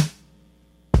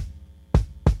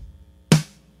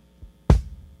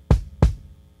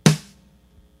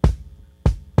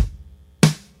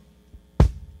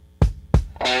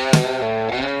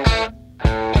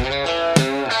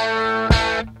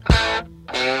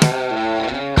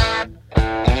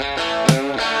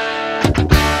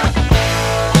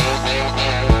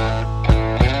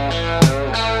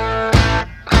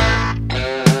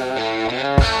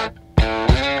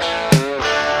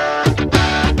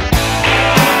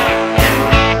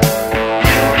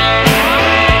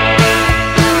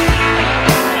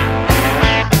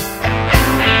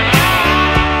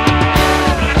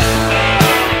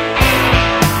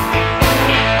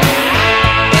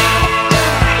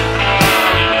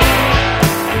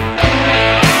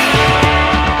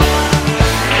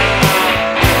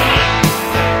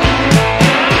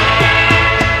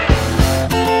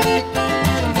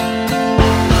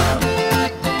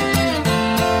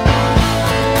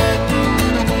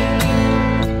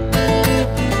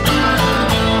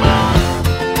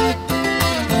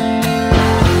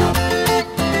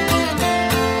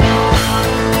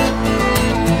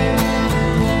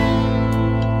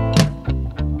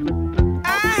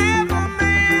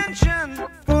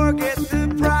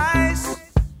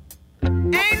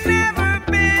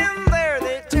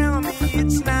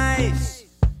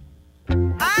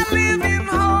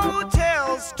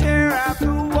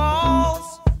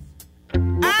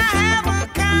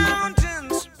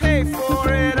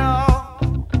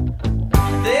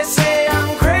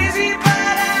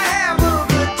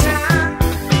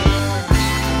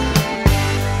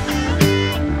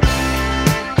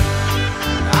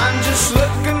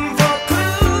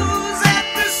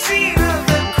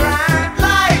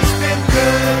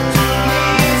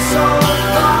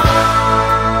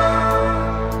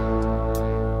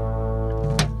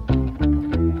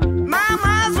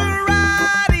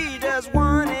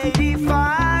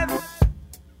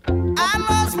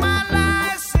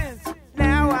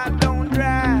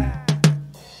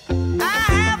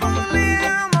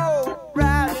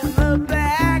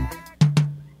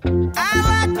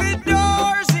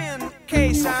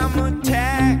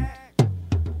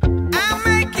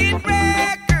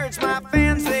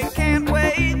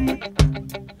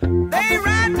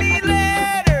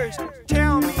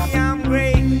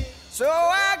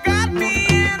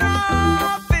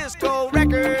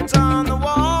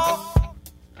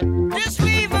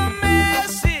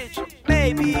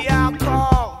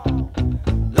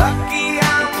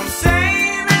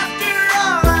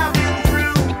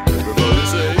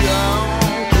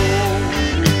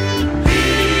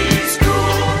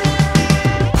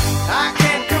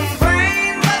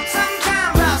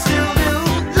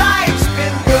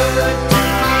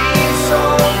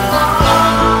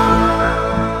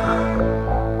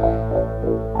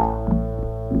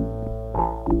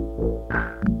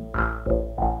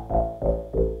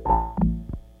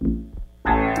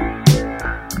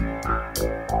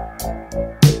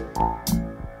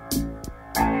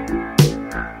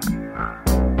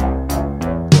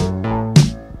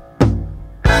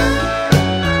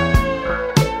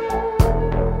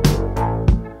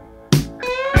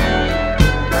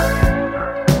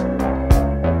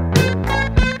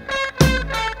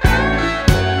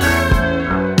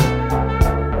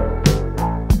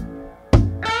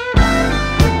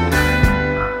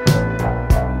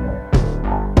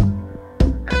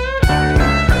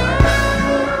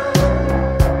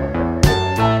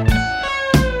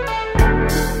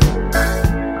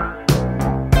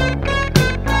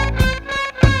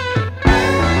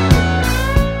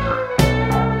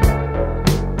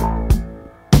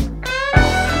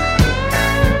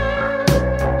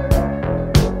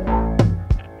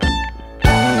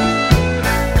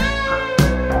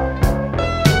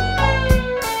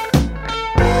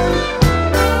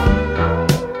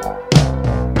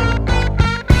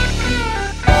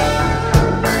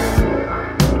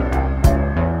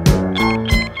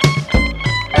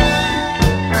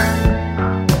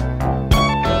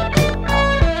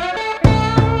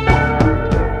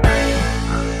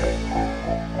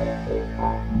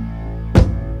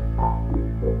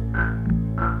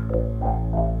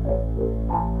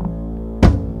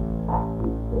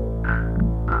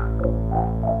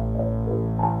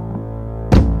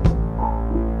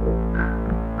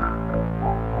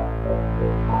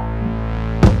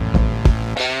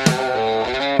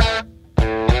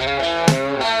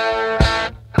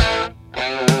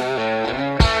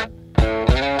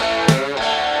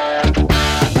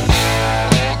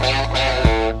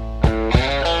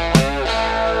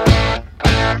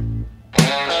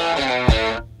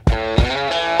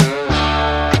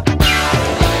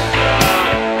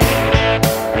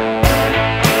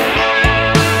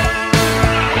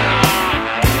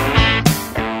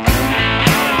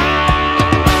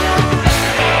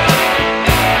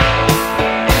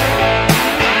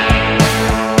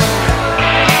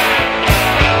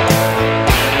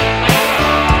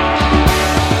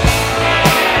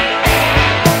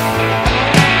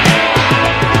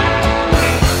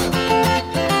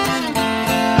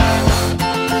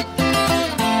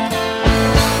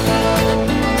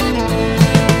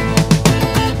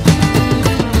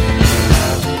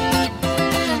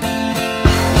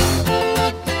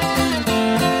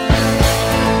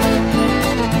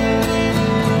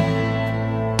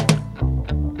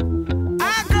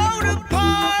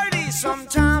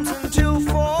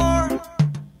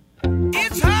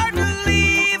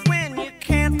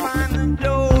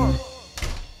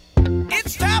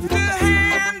 It's tough to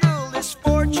handle this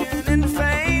fortune and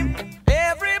fame.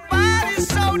 Everybody's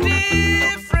so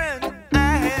different,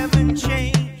 I haven't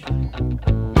changed.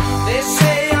 They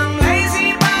say I'm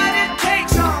lazy, but it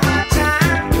takes all my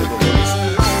time.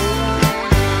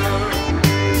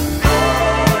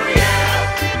 Oh yeah,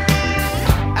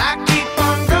 I keep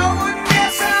on going,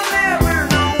 guess I'll never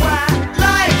know why.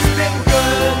 Life's been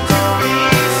good to me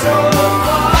so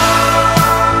far.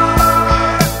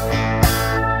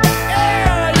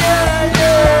 Yeah, yeah,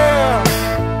 yeah.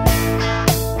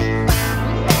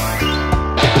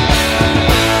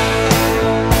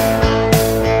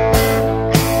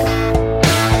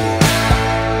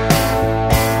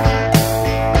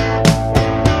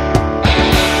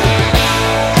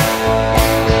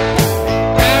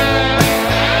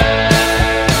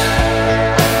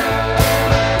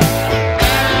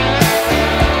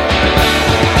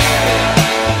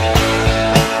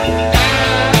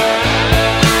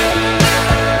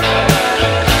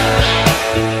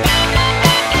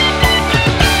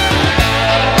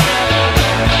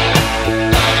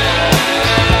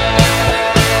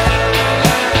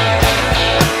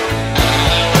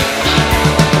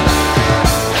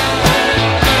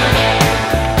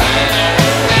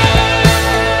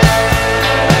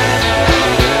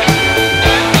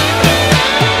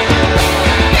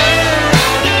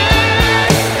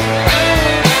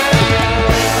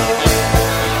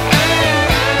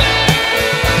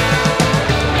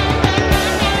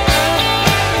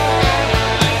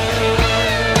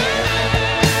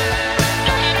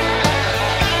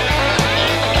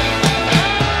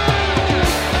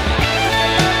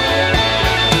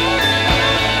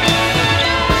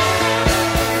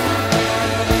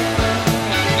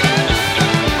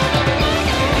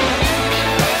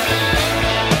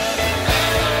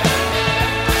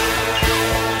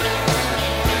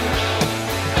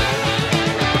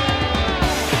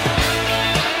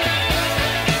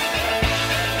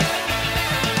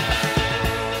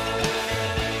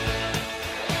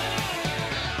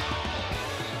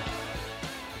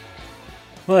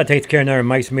 Well, that takes care of another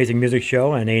Mike's Amazing Music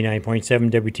Show on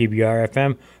 89.7 WTBR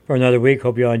FM for another week.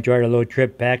 Hope you all enjoyed a little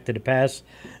trip back to the past,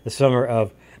 the summer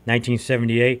of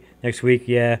 1978. Next week,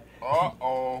 yeah.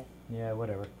 Uh-oh. Yeah,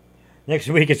 whatever. Next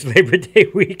week, it's Labor Day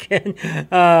weekend.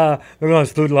 We're going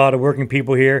to salute a lot of working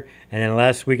people here. And then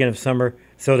last weekend of summer,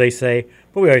 so they say.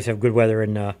 But we always have good weather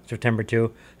in September,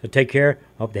 too. So take care.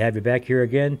 Hope to have you back here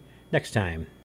again next time.